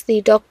asked the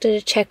doctor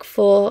to check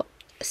for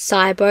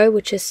SIBO,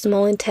 which is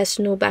small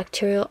intestinal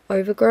bacterial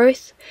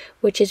overgrowth,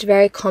 which is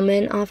very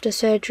common after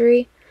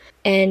surgery.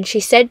 And she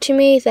said to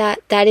me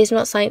that that is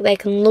not something they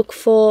can look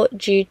for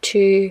due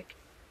to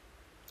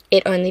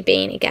it only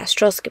being a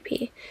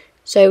gastroscopy.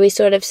 So we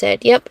sort of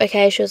said, yep,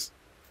 okay, she was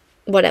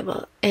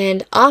whatever.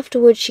 And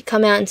afterwards she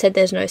come out and said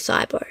there's no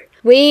SIBO.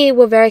 We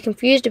were very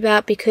confused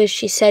about because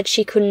she said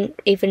she couldn't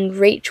even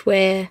reach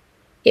where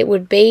it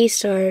would be,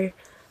 so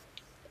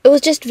it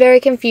was just very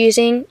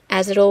confusing,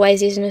 as it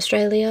always is in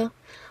Australia.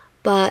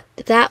 But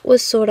that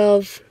was sort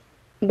of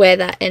where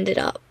that ended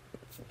up.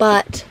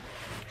 But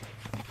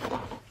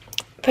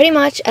pretty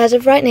much as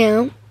of right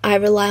now, I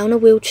rely on a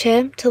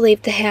wheelchair to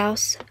leave the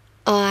house.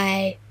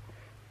 I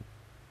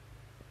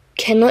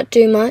cannot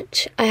do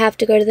much. I have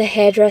to go to the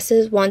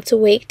hairdressers once a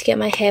week to get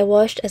my hair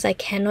washed, as I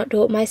cannot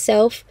do it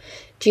myself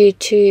due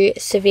to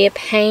severe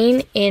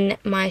pain in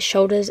my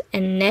shoulders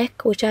and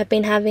neck, which I've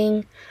been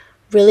having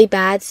really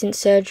bad since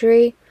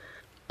surgery.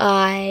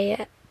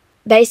 I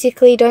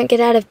basically don't get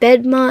out of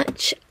bed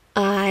much.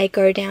 I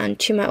go down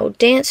to my old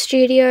dance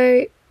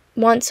studio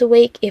once a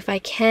week if I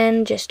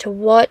can, just to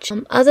watch.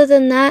 Other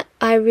than that,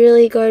 I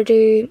really go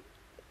to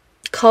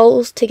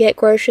Coles to get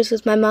groceries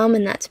with my mum,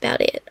 and that's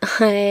about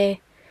it.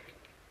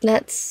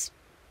 That's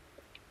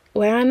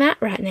where I'm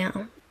at right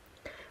now.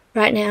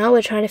 Right now,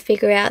 we're trying to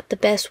figure out the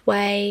best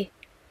way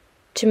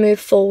to move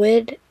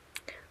forward,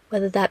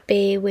 whether that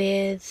be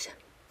with,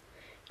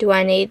 do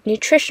I need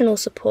nutritional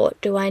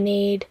support? Do I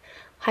need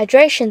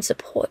hydration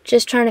support?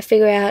 Just trying to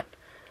figure out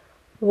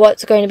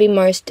what's going to be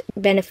most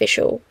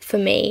beneficial for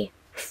me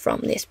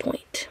from this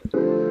point.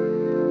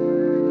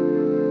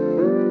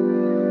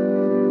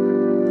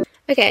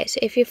 Okay, so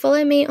if you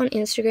follow me on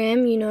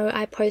Instagram, you know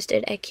I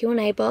posted a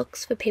Q&A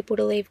box for people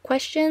to leave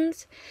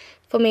questions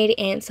for me to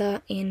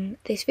answer in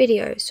this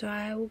video, so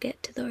I will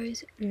get to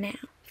those now.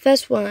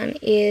 First one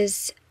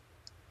is,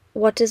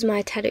 what does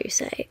my tattoo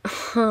say?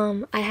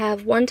 I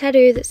have one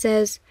tattoo that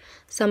says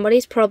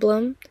Somebody's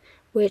Problem,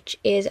 which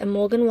is a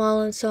Morgan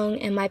Wallen song,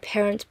 and my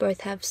parents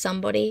both have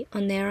somebody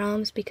on their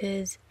arms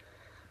because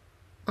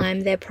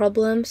I'm their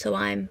problem, so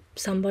I'm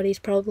somebody's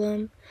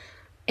problem.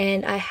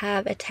 And I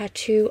have a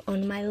tattoo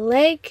on my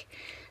leg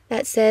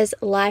that says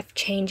Life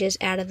Changes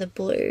Out of the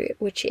Blue,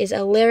 which is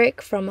a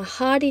lyric from a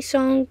Hardy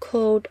song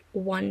called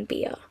One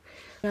Beer.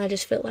 And I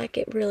just feel like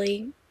it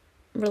really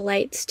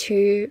relates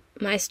to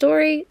my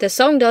story. The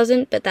song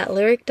doesn't, but that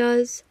lyric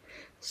does.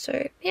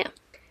 So, yeah.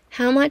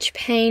 How much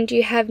pain do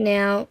you have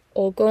now,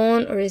 or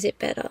gone, or is it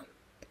better?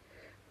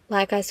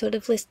 like I sort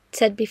of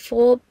said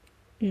before,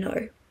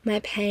 no,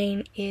 my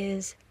pain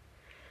is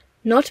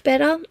not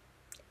better.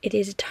 It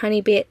is a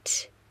tiny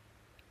bit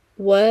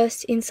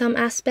worse in some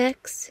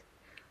aspects,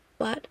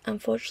 but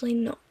unfortunately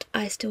not.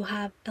 I still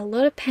have a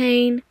lot of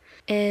pain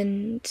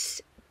and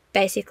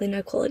basically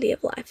no quality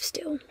of life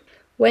still.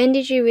 When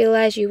did you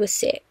realize you were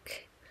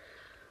sick?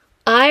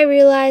 I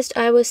realized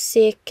I was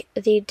sick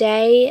the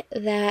day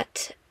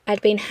that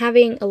I'd been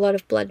having a lot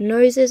of blood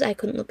noses. I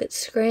couldn't look at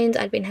screens.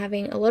 I'd been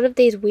having a lot of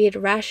these weird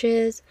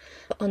rashes.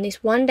 On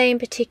this one day in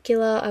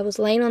particular, I was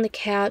laying on the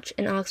couch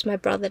and asked my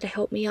brother to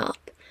help me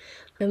up.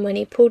 And when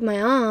he pulled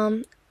my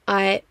arm,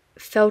 I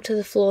fell to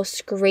the floor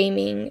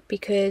screaming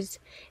because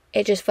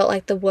it just felt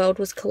like the world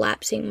was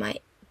collapsing. My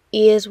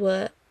ears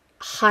were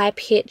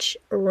high-pitched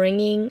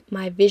ringing,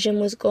 my vision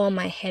was gone,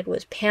 my head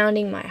was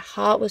pounding, my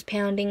heart was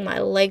pounding, my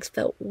legs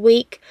felt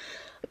weak.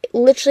 It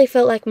literally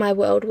felt like my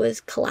world was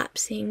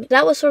collapsing.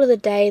 That was sort of the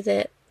day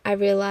that I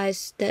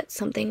realized that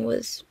something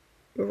was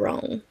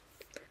wrong.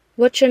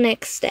 What's your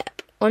next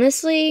step?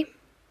 Honestly,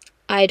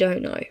 I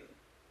don't know.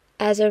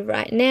 As of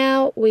right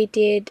now,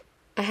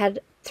 I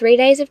had 3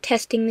 days of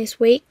testing this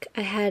week.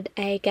 I had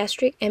a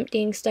gastric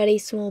emptying study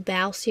small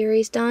bowel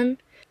series done.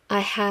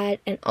 I had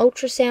an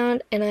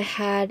ultrasound and I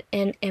had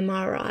an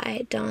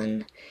MRI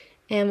done.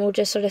 And we'll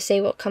just sort of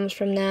see what comes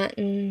from that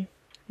and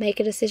make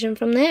a decision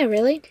from there,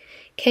 really.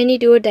 Can you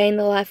do a day in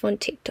the life on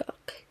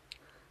TikTok?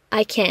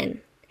 I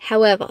can.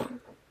 However,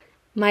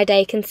 my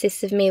day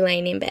consists of me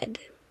laying in bed.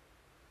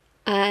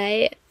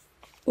 I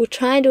will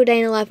try and do a day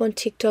in the life on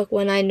TikTok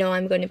when I know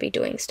I'm going to be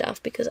doing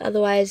stuff, because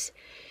otherwise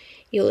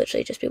you'll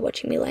literally just be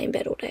watching me lay in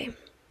bed all day.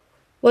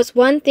 What's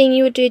one thing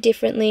you would do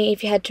differently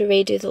if you had to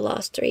redo the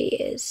last 3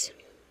 years?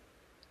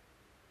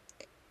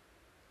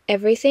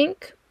 Everything,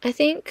 I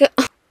think.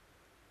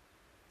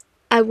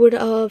 I would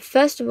have,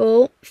 first of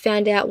all,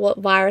 found out what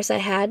virus I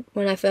had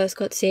when I first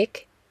got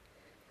sick.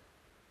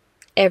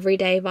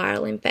 Everyday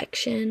viral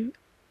infection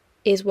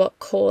is what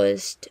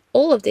caused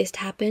all of this to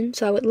happen,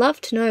 so I would love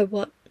to know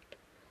what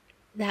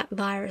that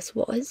virus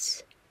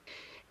was.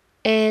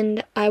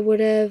 And I would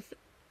have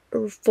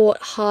fought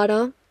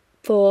harder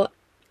for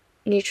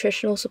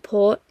nutritional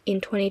support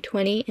in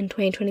 2020 and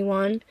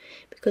 2021,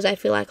 because I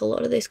feel like a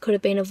lot of this could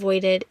have been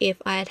avoided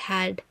if I had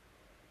had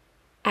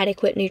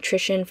adequate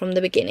nutrition from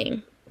the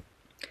beginning.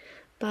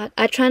 But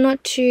I try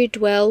not to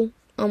dwell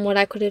on what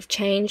I could have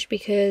changed,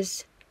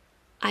 because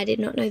I did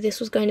not know this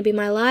was going to be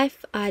my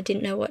life. I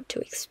didn't know what to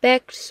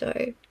expect,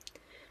 so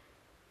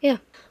yeah.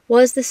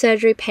 Was the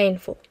surgery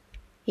painful?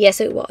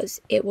 Yes, it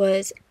was. It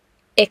was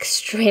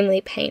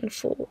extremely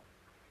painful.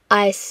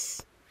 I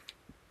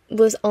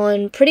was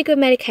on pretty good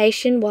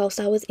medication whilst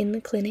I was in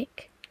the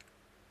clinic,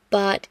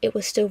 but it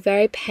was still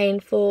very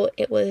painful.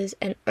 It was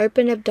an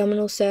open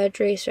abdominal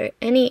surgery, so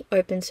any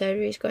open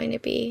surgery is going to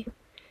be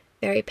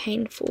very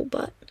painful.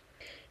 But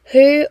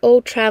who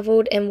all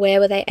travelled and where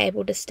were they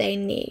able to stay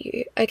near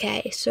you?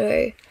 Okay,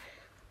 so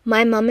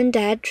my mum and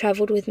dad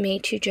travelled with me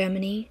to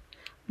Germany.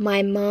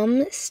 My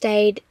mum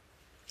stayed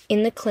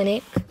in the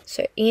clinic,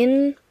 so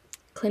in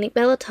Clinic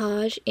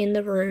Beletage, in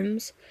the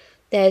rooms,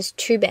 there's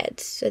 2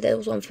 beds. So there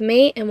was one for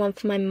me and one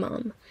for my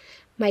mum.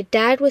 My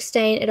dad was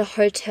staying at a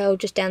hotel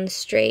just down the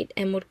street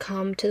and would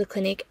come to the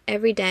clinic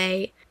every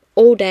day,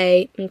 all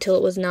day until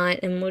it was night,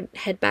 and would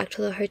head back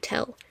to the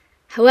hotel.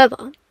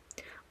 However,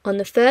 on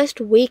the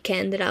first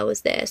weekend that I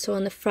was there, so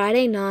on the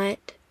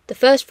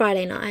first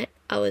Friday night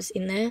I was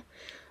in there,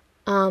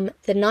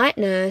 the night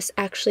nurse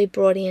actually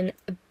brought in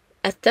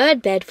a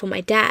 3rd bed for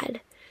my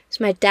dad.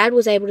 So my dad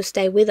was able to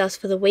stay with us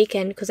for the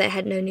weekend because I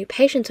had no new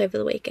patients over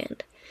the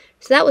weekend.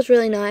 So that was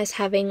really nice,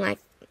 having like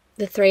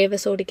the 3 of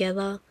us all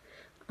together.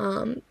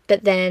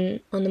 But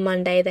then on the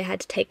Monday they had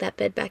to take that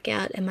bed back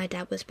out and my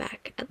dad was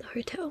back at the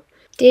hotel.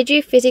 Did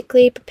you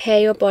physically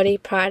prepare your body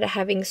prior to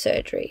having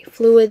surgery?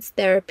 Fluids,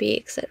 therapy,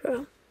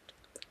 etc.?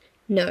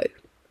 No,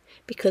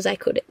 because I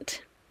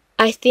couldn't.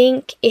 I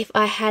think if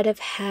I had have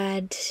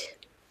had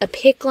a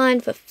PICC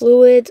line for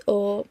fluids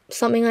or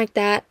something like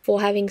that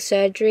for having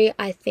surgery,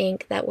 I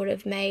think that would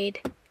have made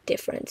a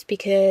difference,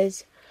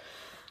 because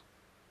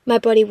my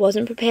body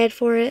wasn't prepared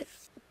for it.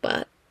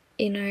 But,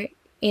 you know,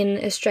 in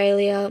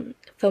Australia,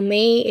 for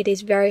me, it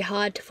is very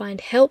hard to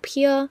find help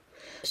here.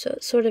 So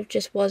it sort of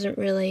just wasn't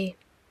really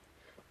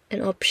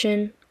an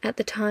option at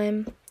the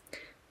time.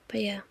 But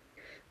yeah.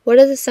 What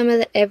are some of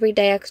the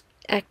everyday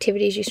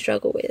activities you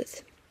struggle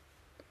with?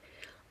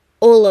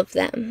 All of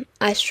them.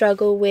 I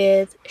struggle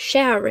with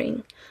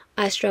showering.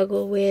 I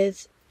struggle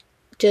with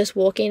just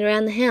walking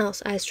around the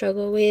house. I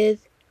struggle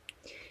with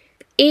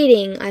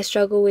eating. I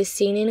struggle with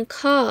sitting in a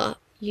car.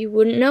 You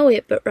wouldn't know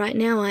it, but right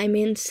now I'm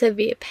in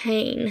severe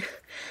pain.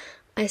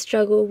 I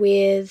struggle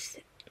with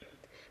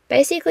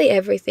basically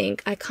everything.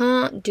 I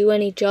can't do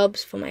any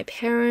jobs for my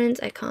parents.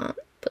 I can't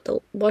put the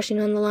washing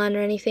on the line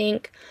or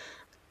anything.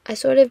 I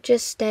sort of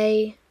just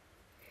stay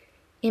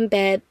in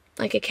bed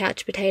like a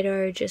couch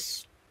potato,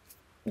 just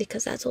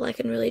because that's all I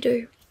can really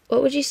do.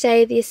 What would you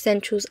say the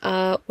essentials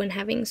are when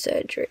having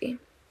surgery?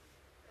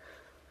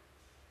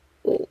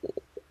 Ooh.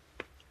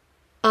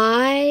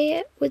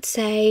 I would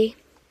say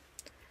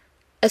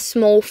a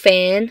small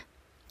fan.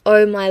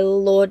 Oh my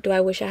lord, do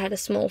I wish I had a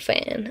small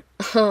fan.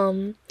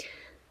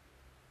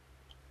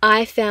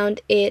 I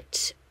found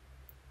it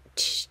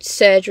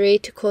surgery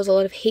to cause a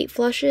lot of heat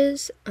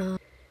flushes.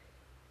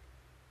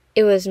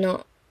 It was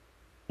not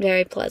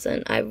very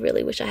pleasant. I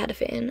really wish I had a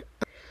fan.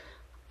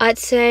 I'd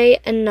say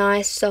a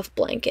nice soft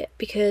blanket,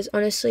 because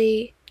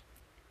honestly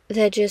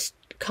they're just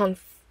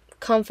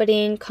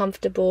comforting,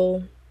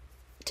 comfortable,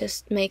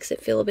 just makes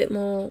it feel a bit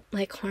more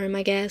like home,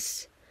 I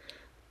guess.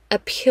 A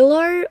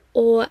pillow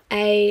or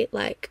a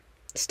like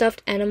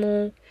stuffed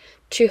animal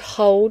to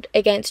hold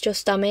against your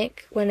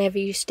stomach whenever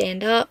you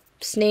stand up,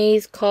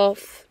 sneeze,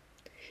 cough,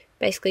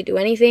 basically do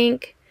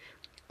anything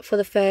for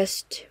the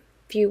first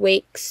few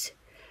weeks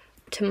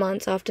to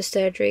months after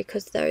surgery,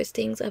 because those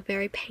things are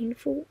very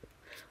painful.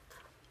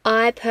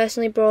 I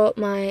personally brought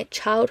my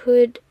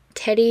childhood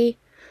teddy.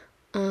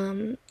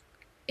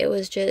 It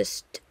was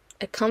just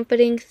a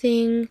comforting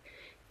thing.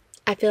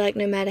 I feel like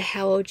no matter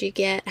how old you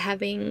get,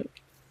 having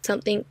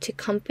something to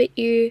comfort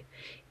you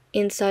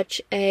in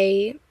such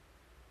a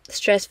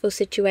stressful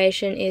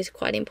situation is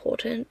quite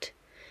important.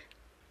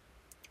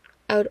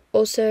 I would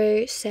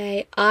also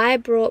say I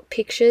brought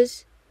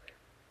pictures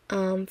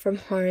from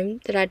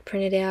home that I'd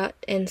printed out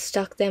and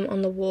stuck them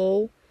on the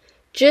wall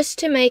just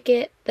to make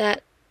it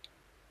that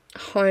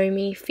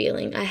homey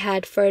feeling. I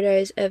had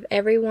photos of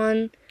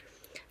everyone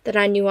that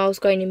I knew I was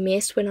going to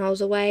miss when I was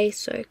away,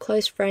 so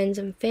close friends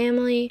and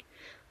family,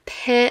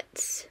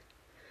 pets,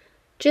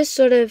 just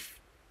sort of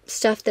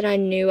stuff that I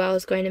knew I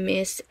was going to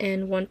miss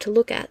and want to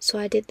look at. So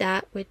I did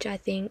that, which I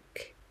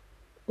think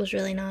was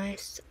really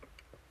nice.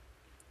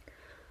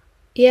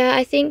 Yeah,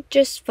 I think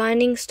just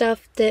finding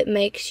stuff that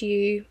makes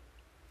you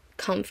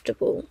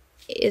comfortable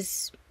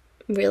is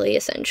really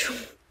essential.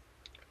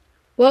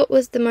 What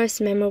was the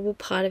most memorable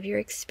part of your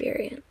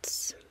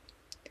experience?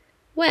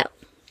 Well,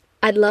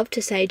 I'd love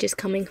to say just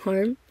coming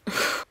home.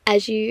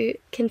 As you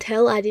can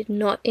tell, I did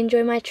not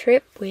enjoy my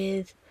trip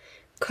with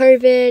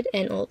COVID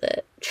and all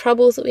the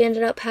troubles that we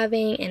ended up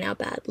having and our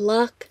bad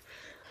luck.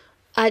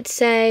 I'd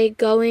say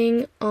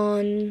going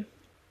on,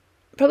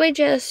 probably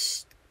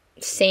just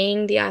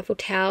seeing the Eiffel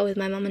Tower with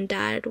my mum and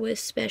dad was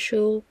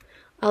special.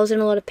 I was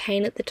in a lot of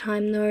pain at the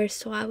time though,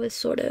 so I was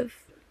sort of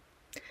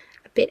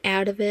a bit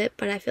out of it,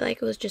 but I feel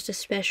like it was just a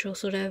special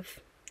sort of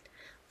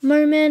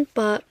moment.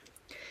 But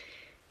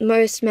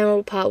most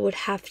memorable part would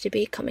have to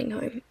be coming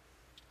home.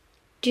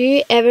 Do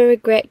you ever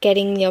regret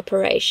getting the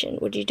operation?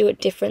 Would you do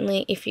it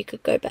differently if you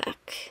could go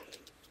back?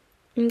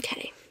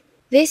 Okay.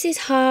 This is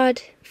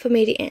hard for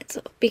me to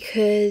answer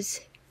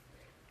because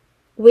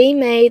we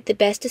made the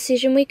best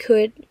decision we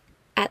could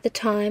at the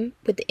time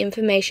with the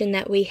information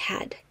that we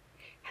had.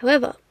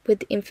 However, with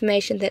the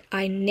information that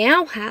I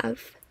now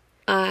have,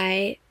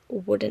 I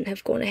wouldn't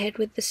have gone ahead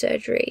with the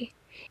surgery.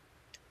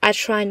 I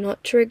try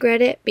not to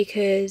regret it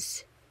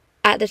because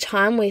at the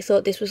time we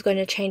thought this was going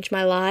to change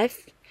my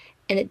life,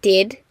 and it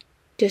did,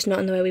 just not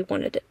in the way we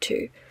wanted it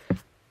to.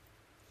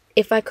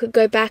 If I could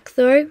go back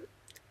though,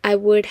 I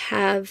would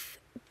have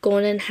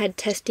gone and had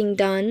testing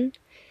done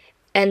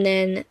and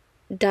then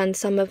done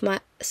some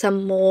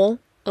more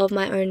of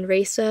my own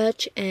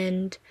research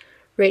and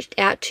reached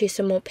out to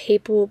some more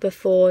people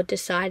before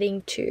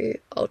deciding to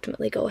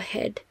ultimately go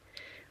ahead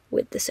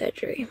with the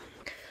surgery.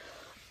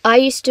 Are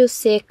you still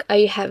sick? Are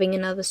you having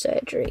another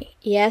surgery?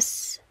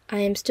 Yes, I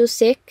am still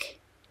sick.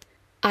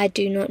 I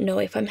do not know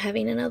if I'm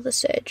having another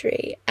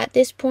surgery. At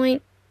this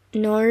point,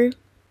 no.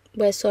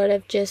 We're sort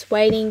of just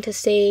waiting to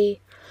see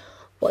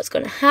what's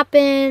going to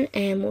happen,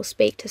 and we'll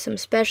speak to some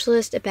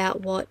specialists about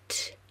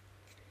what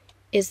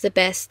is the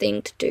best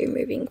thing to do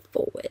moving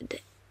forward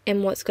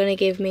and what's going to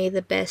give me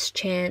the best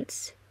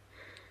chance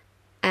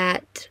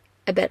at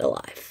a better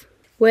life.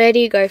 Where do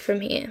you go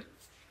from here?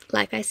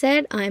 Like I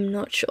said, I'm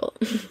not sure.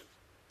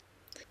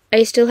 Are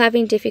you still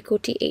having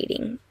difficulty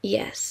eating?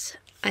 Yes.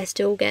 I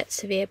still get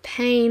severe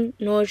pain,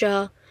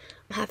 nausea,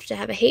 I have to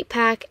have a heat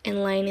pack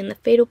and laying in the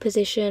fetal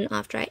position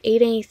after I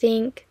eat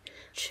anything,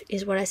 which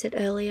is what I said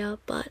earlier,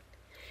 but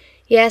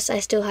yes, I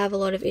still have a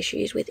lot of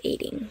issues with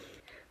eating.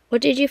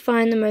 What did you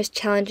find the most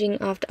challenging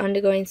after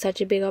undergoing such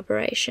a big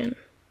operation?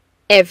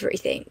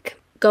 Everything.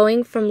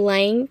 Going from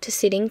laying to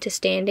sitting to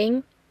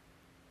standing,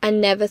 I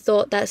never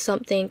thought that's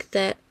something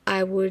that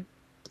I would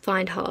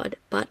find hard,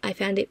 but I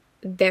found it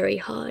very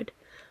hard.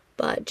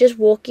 But just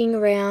walking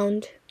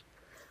around,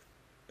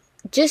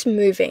 just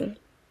moving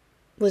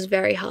was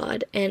very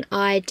hard, and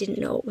I didn't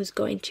know it was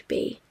going to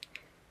be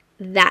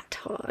that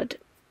hard.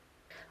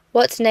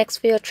 What's next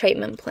for your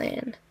treatment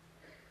plan?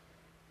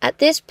 At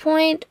this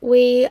point,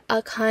 we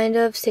are kind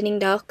of sitting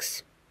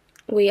ducks.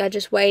 We are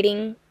just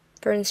waiting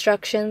for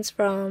instructions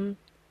from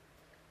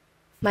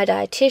my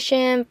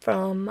dietitian,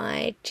 from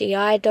my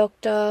GI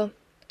doctor.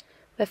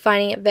 We're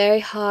finding it very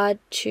hard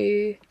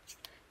to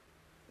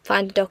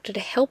find a doctor to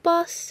help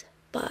us,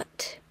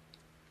 but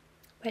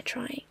we're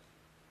trying.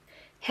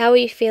 How are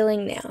you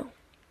feeling now?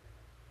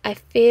 I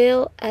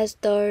feel as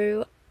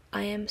though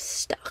I am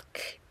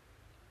stuck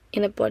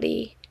in a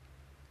body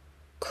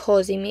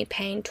causing me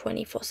pain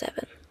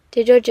 24/7.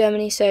 Did your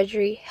Germany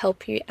surgery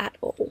help you at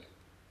all?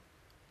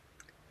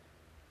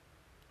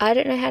 I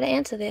don't know how to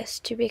answer this,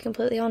 to be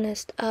completely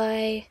honest.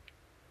 I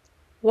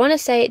want to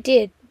say it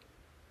did.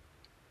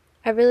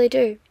 I really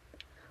do.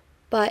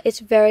 But it's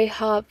very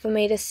hard for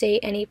me to see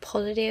any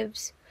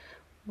positives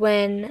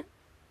when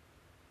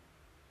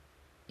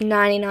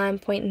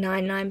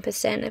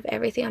 99.99% of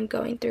everything I'm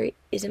going through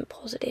isn't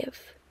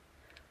positive.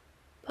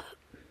 But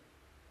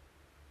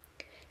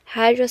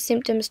how did your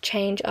symptoms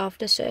change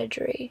after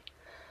surgery?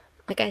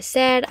 Like I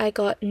said, I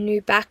got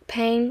new back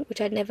pain,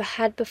 which I'd never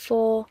had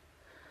before.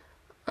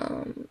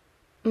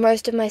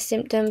 Most of my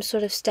symptoms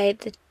sort of stayed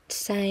the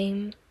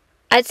same.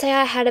 I'd say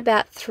I had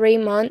about 3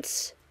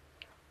 months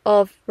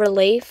of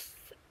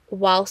relief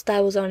whilst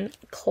I was on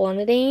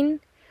clonidine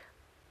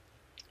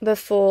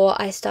before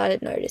I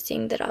started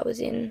noticing that I was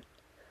in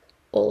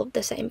all of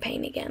the same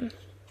pain again.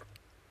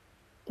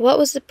 What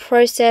was the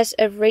process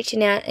of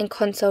reaching out and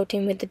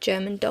consulting with the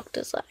German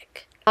doctors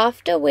like?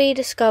 After we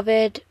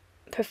discovered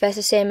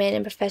Professor Sandman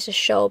and Professor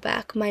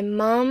Schollbach, my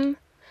mum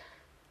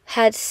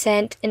had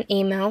sent an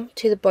email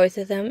to the both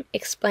of them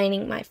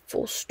explaining my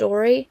full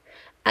story.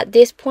 At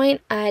this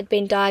point, I had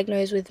been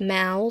diagnosed with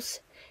MALS,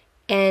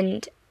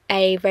 and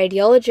a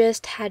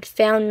radiologist had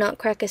found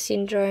Nutcracker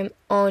syndrome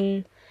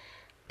on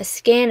a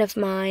scan of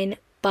mine,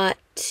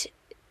 but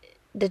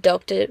the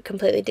doctor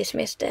completely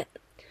dismissed it.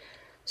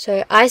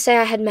 So I say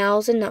I had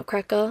MALS and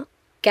Nutcracker,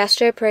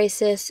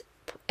 gastroparesis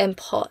and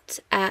POTS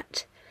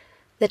at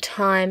the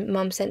time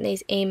Mum sent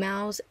these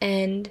emails,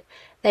 and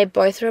they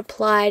both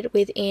replied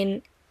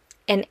within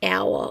an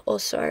hour or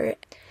so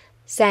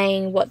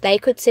saying what they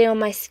could see on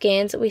my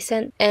scans that we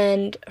sent,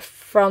 and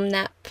from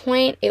that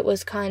point it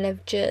was kind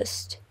of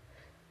just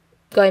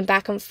going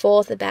back and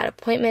forth about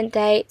appointment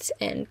dates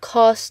and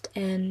cost,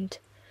 and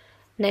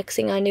next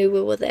thing I knew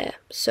we were there.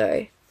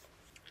 So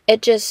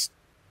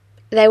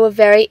they were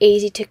very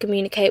easy to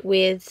communicate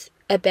with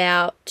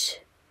about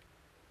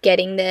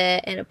getting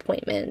there and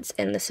appointments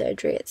and the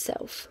surgery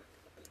itself.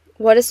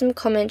 What are some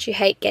comments you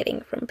hate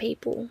getting from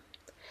people?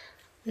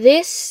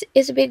 This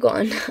is a big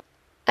one.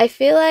 I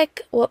feel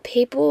like what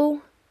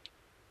people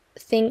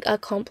think are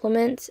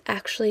compliments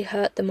actually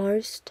hurt the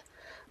most.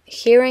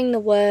 Hearing the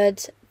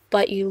words,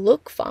 "but you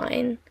look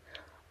fine,"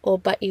 or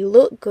 "but you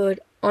look good,"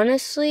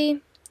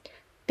 honestly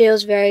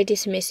feels very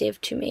dismissive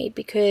to me,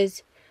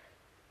 because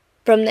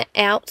from the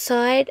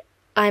outside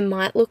I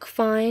might look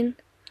fine,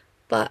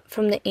 but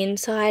from the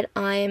inside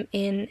I am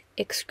in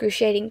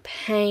excruciating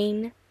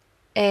pain.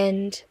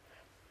 And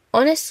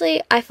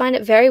honestly, I find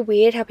it very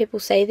weird how people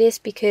say this,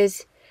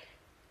 because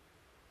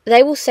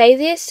they will say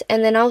this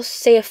and then I'll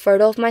see a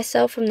photo of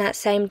myself from that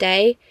same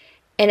day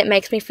and it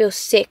makes me feel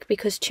sick,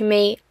 because to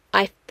me,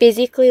 I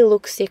physically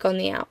look sick on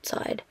the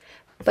outside,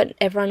 but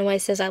everyone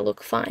always says I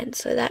look fine,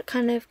 so that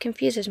kind of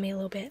confuses me a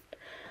little bit.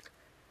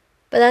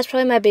 But that's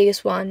probably my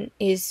biggest one,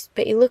 is,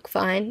 "but you look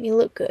fine, you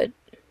look good."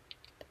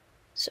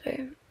 So,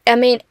 I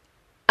mean,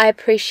 I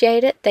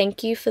appreciate it,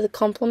 thank you for the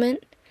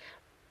compliment,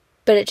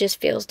 but it just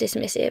feels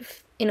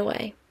dismissive in a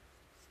way.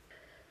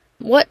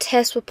 What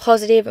tests were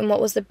positive and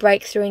what was the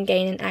breakthrough in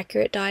gaining an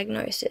accurate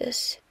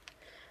diagnosis?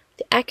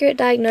 The accurate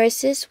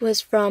diagnosis was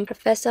from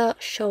Professor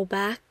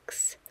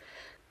Schollbach's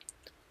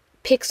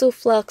Pixel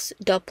Flux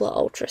Doppler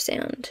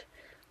ultrasound,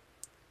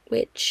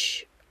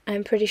 which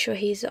I'm pretty sure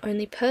he's the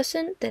only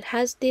person that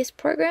has this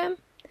program,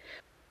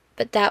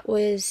 but that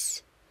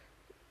was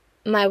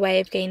my way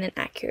of getting an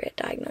accurate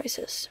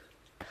diagnosis.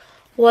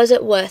 Was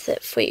it worth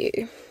it for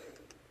you?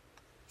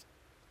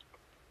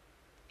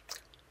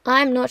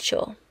 I'm not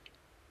sure.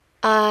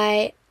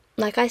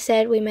 Like I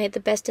said, we made the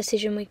best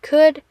decision we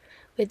could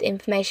with the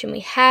information we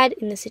had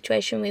in the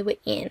situation we were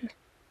in.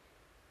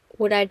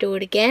 Would I do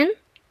it again?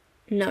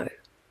 No.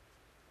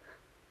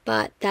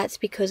 But that's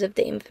because of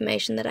the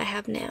information that I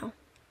have now.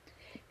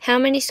 How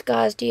many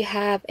scars do you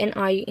have, and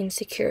are you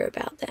insecure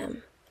about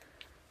them?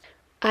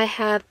 I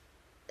have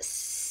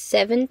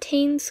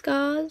 17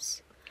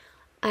 scars.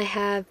 I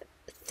have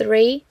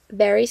 3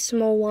 very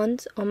small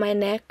ones on my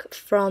neck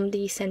from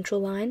the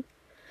central line.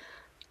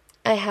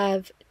 I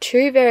have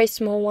 2 very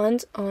small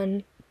ones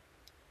on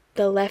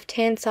the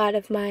left-hand side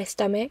of my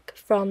stomach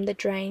from the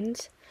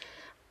drains.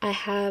 I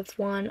have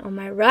one on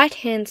my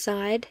right-hand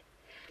side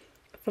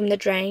from the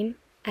drain.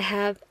 I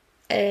have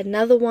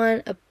another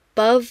one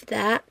above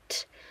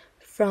that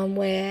from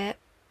where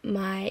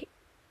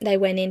they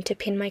went in to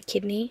pin my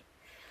kidney.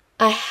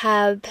 I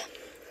have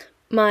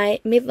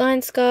my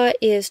midline scar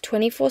is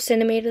 24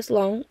 centimeters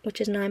long, which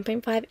is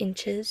 9.5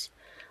 inches,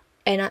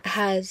 and it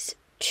has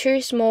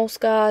 2 small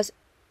scars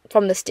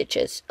from the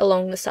stitches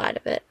along the side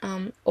of it,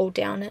 all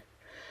down it.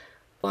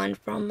 One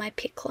from my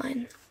PICC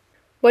line.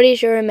 What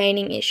is your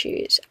remaining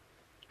issues?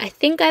 I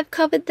think I've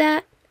covered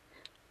that,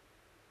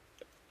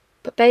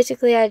 but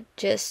basically I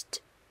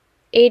just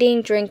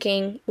eating,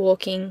 drinking,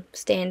 walking,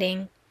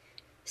 standing,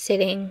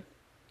 sitting.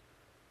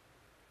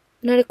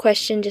 Not a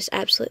question, just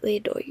absolutely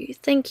adore you.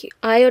 Thank you.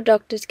 Are your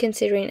doctors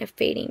considering a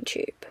feeding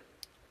tube?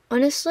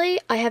 Honestly,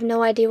 I have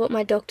no idea what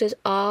my doctors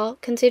are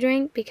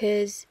considering,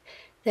 because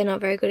they're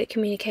not very good at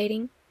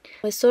communicating.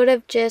 We're sort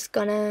of just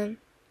gonna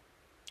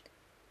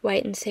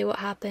wait and see what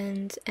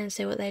happens and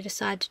see what they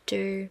decide to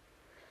do.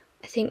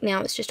 I think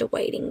now it's just a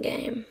waiting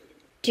game.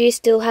 Do you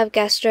still have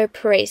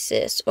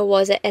gastroparesis, or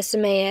was it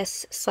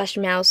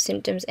SMAS/Mow's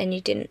symptoms and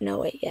you didn't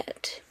know it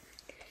yet?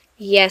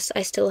 Yes,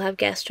 I still have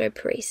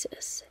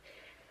gastroparesis.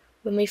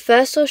 When we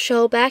first saw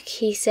Schollbach,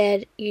 he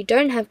said, you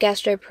don't have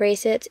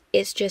gastroparesis,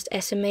 it's just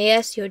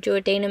SMAS, your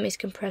duodenum is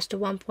compressed to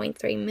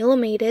 1.3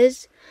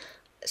 millimeters,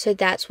 so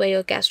that's where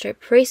your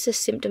gastroparesis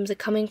symptoms are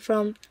coming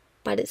from,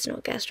 but it's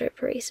not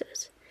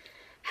gastroparesis.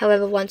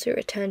 However, once we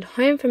returned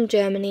home from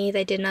Germany,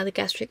 they did another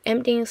gastric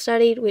emptying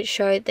study, which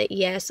showed that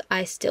yes,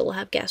 I still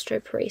have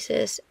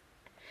gastroparesis.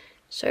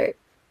 So,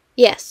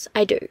 yes,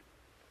 I do.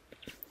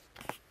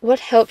 What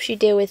helps you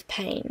deal with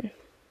pain?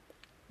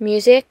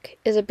 Music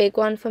is a big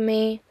one for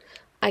me.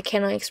 I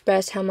cannot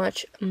express how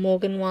much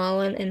Morgan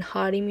Wallen and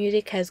Hardy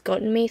music has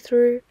gotten me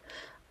through.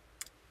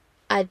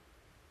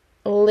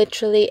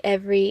 Literally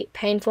every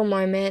painful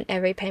moment,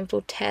 every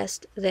painful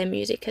test, their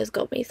music has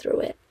got me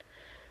through it.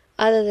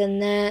 Other than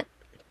that,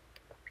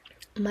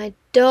 my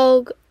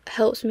dog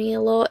helps me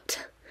a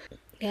lot.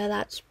 Yeah,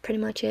 that's pretty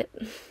much it.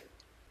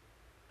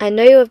 I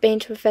know you have been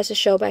to Professor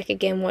Schollbach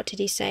again. What did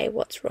he say?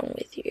 What's wrong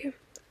with you?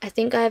 I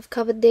think I've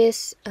covered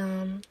this,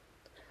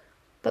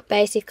 but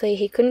basically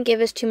he couldn't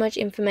give us too much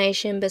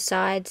information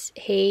besides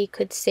he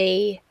could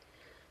see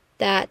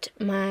that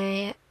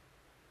I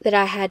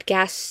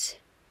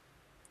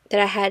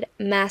had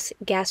mass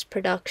gas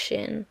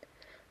production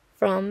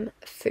from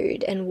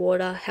food and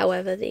water.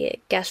 However, the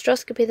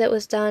gastroscopy that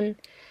was done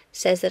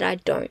says that I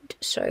don't,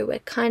 so we're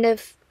kind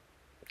of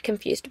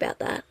confused about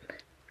that.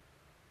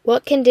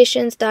 What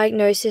conditions,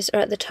 diagnosis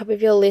are at the top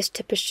of your list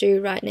to pursue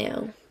right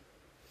now?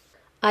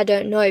 I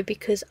don't know,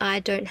 because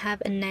I don't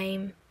have a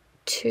name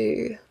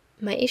to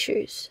my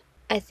issues.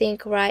 I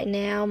think right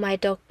now my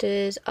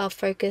doctors are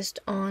focused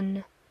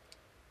on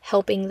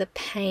helping the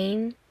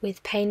pain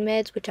with pain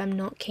meds, which I'm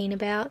not keen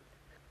about.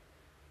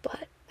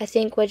 But I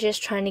think we're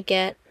just trying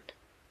to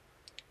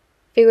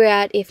figure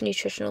out if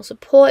nutritional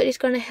support is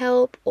going to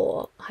help,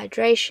 or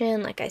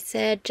hydration, like I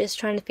said, just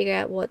trying to figure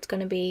out what's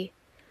going to be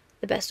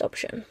the best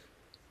option.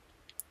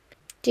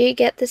 Do you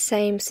get the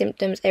same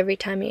symptoms every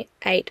time you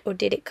ate, or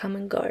did it come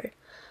and go?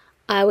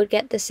 I would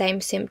get the same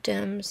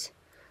symptoms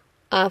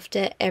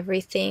after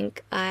everything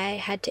I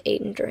had to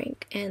eat and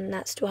drink, and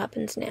that still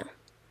happens now.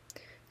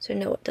 So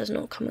no, it does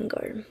not come and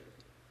go.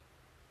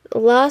 The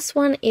last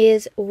one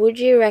is, would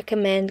you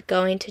recommend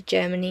going to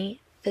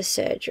Germany for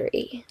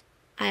surgery?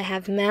 I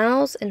have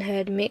mouths and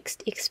heard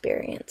mixed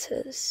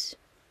experiences.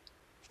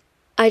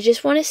 I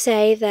just want to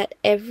say that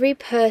every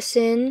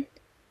person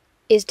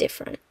is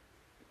different.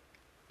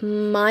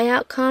 My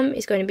outcome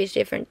is going to be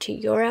different to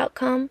your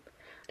outcome.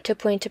 To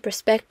put into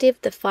perspective,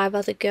 the 5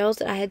 other girls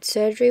that I had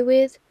surgery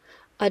with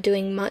are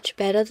doing much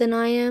better than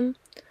I am.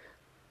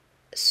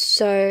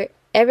 So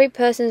every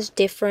person's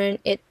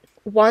different.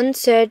 One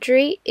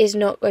surgery is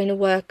not going to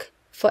work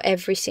for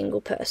every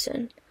single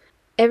person.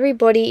 Every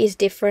body is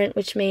different,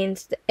 which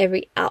means that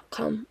every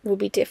outcome will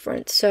be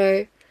different.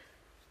 So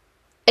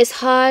it's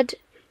hard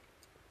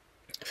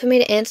for me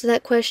to answer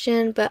that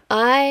question, but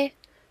I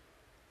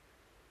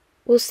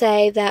will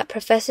say that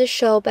Professor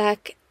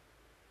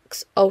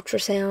Schollbach's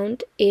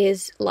ultrasound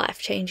is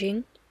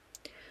life-changing.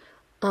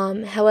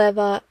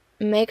 However,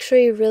 make sure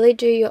you really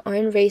do your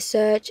own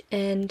research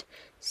and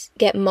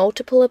get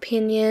multiple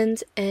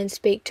opinions and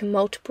speak to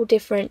multiple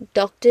different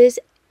doctors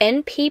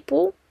and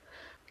people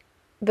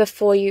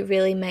before you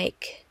really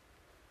make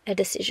a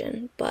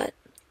decision. But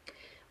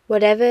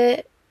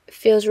whatever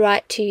feels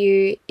right to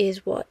you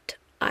is what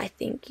I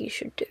think you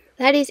should do.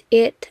 That is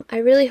it. I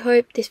really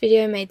hope this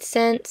video made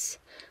sense.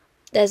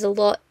 There's a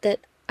lot that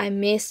I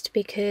missed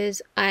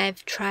because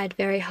I've tried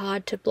very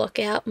hard to block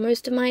out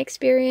most of my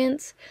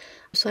experience,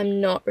 so I'm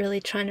not really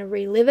trying to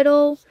relive it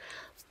all,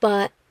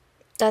 but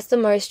that's the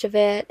most of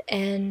it,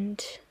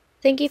 and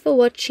thank you for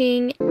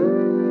watching.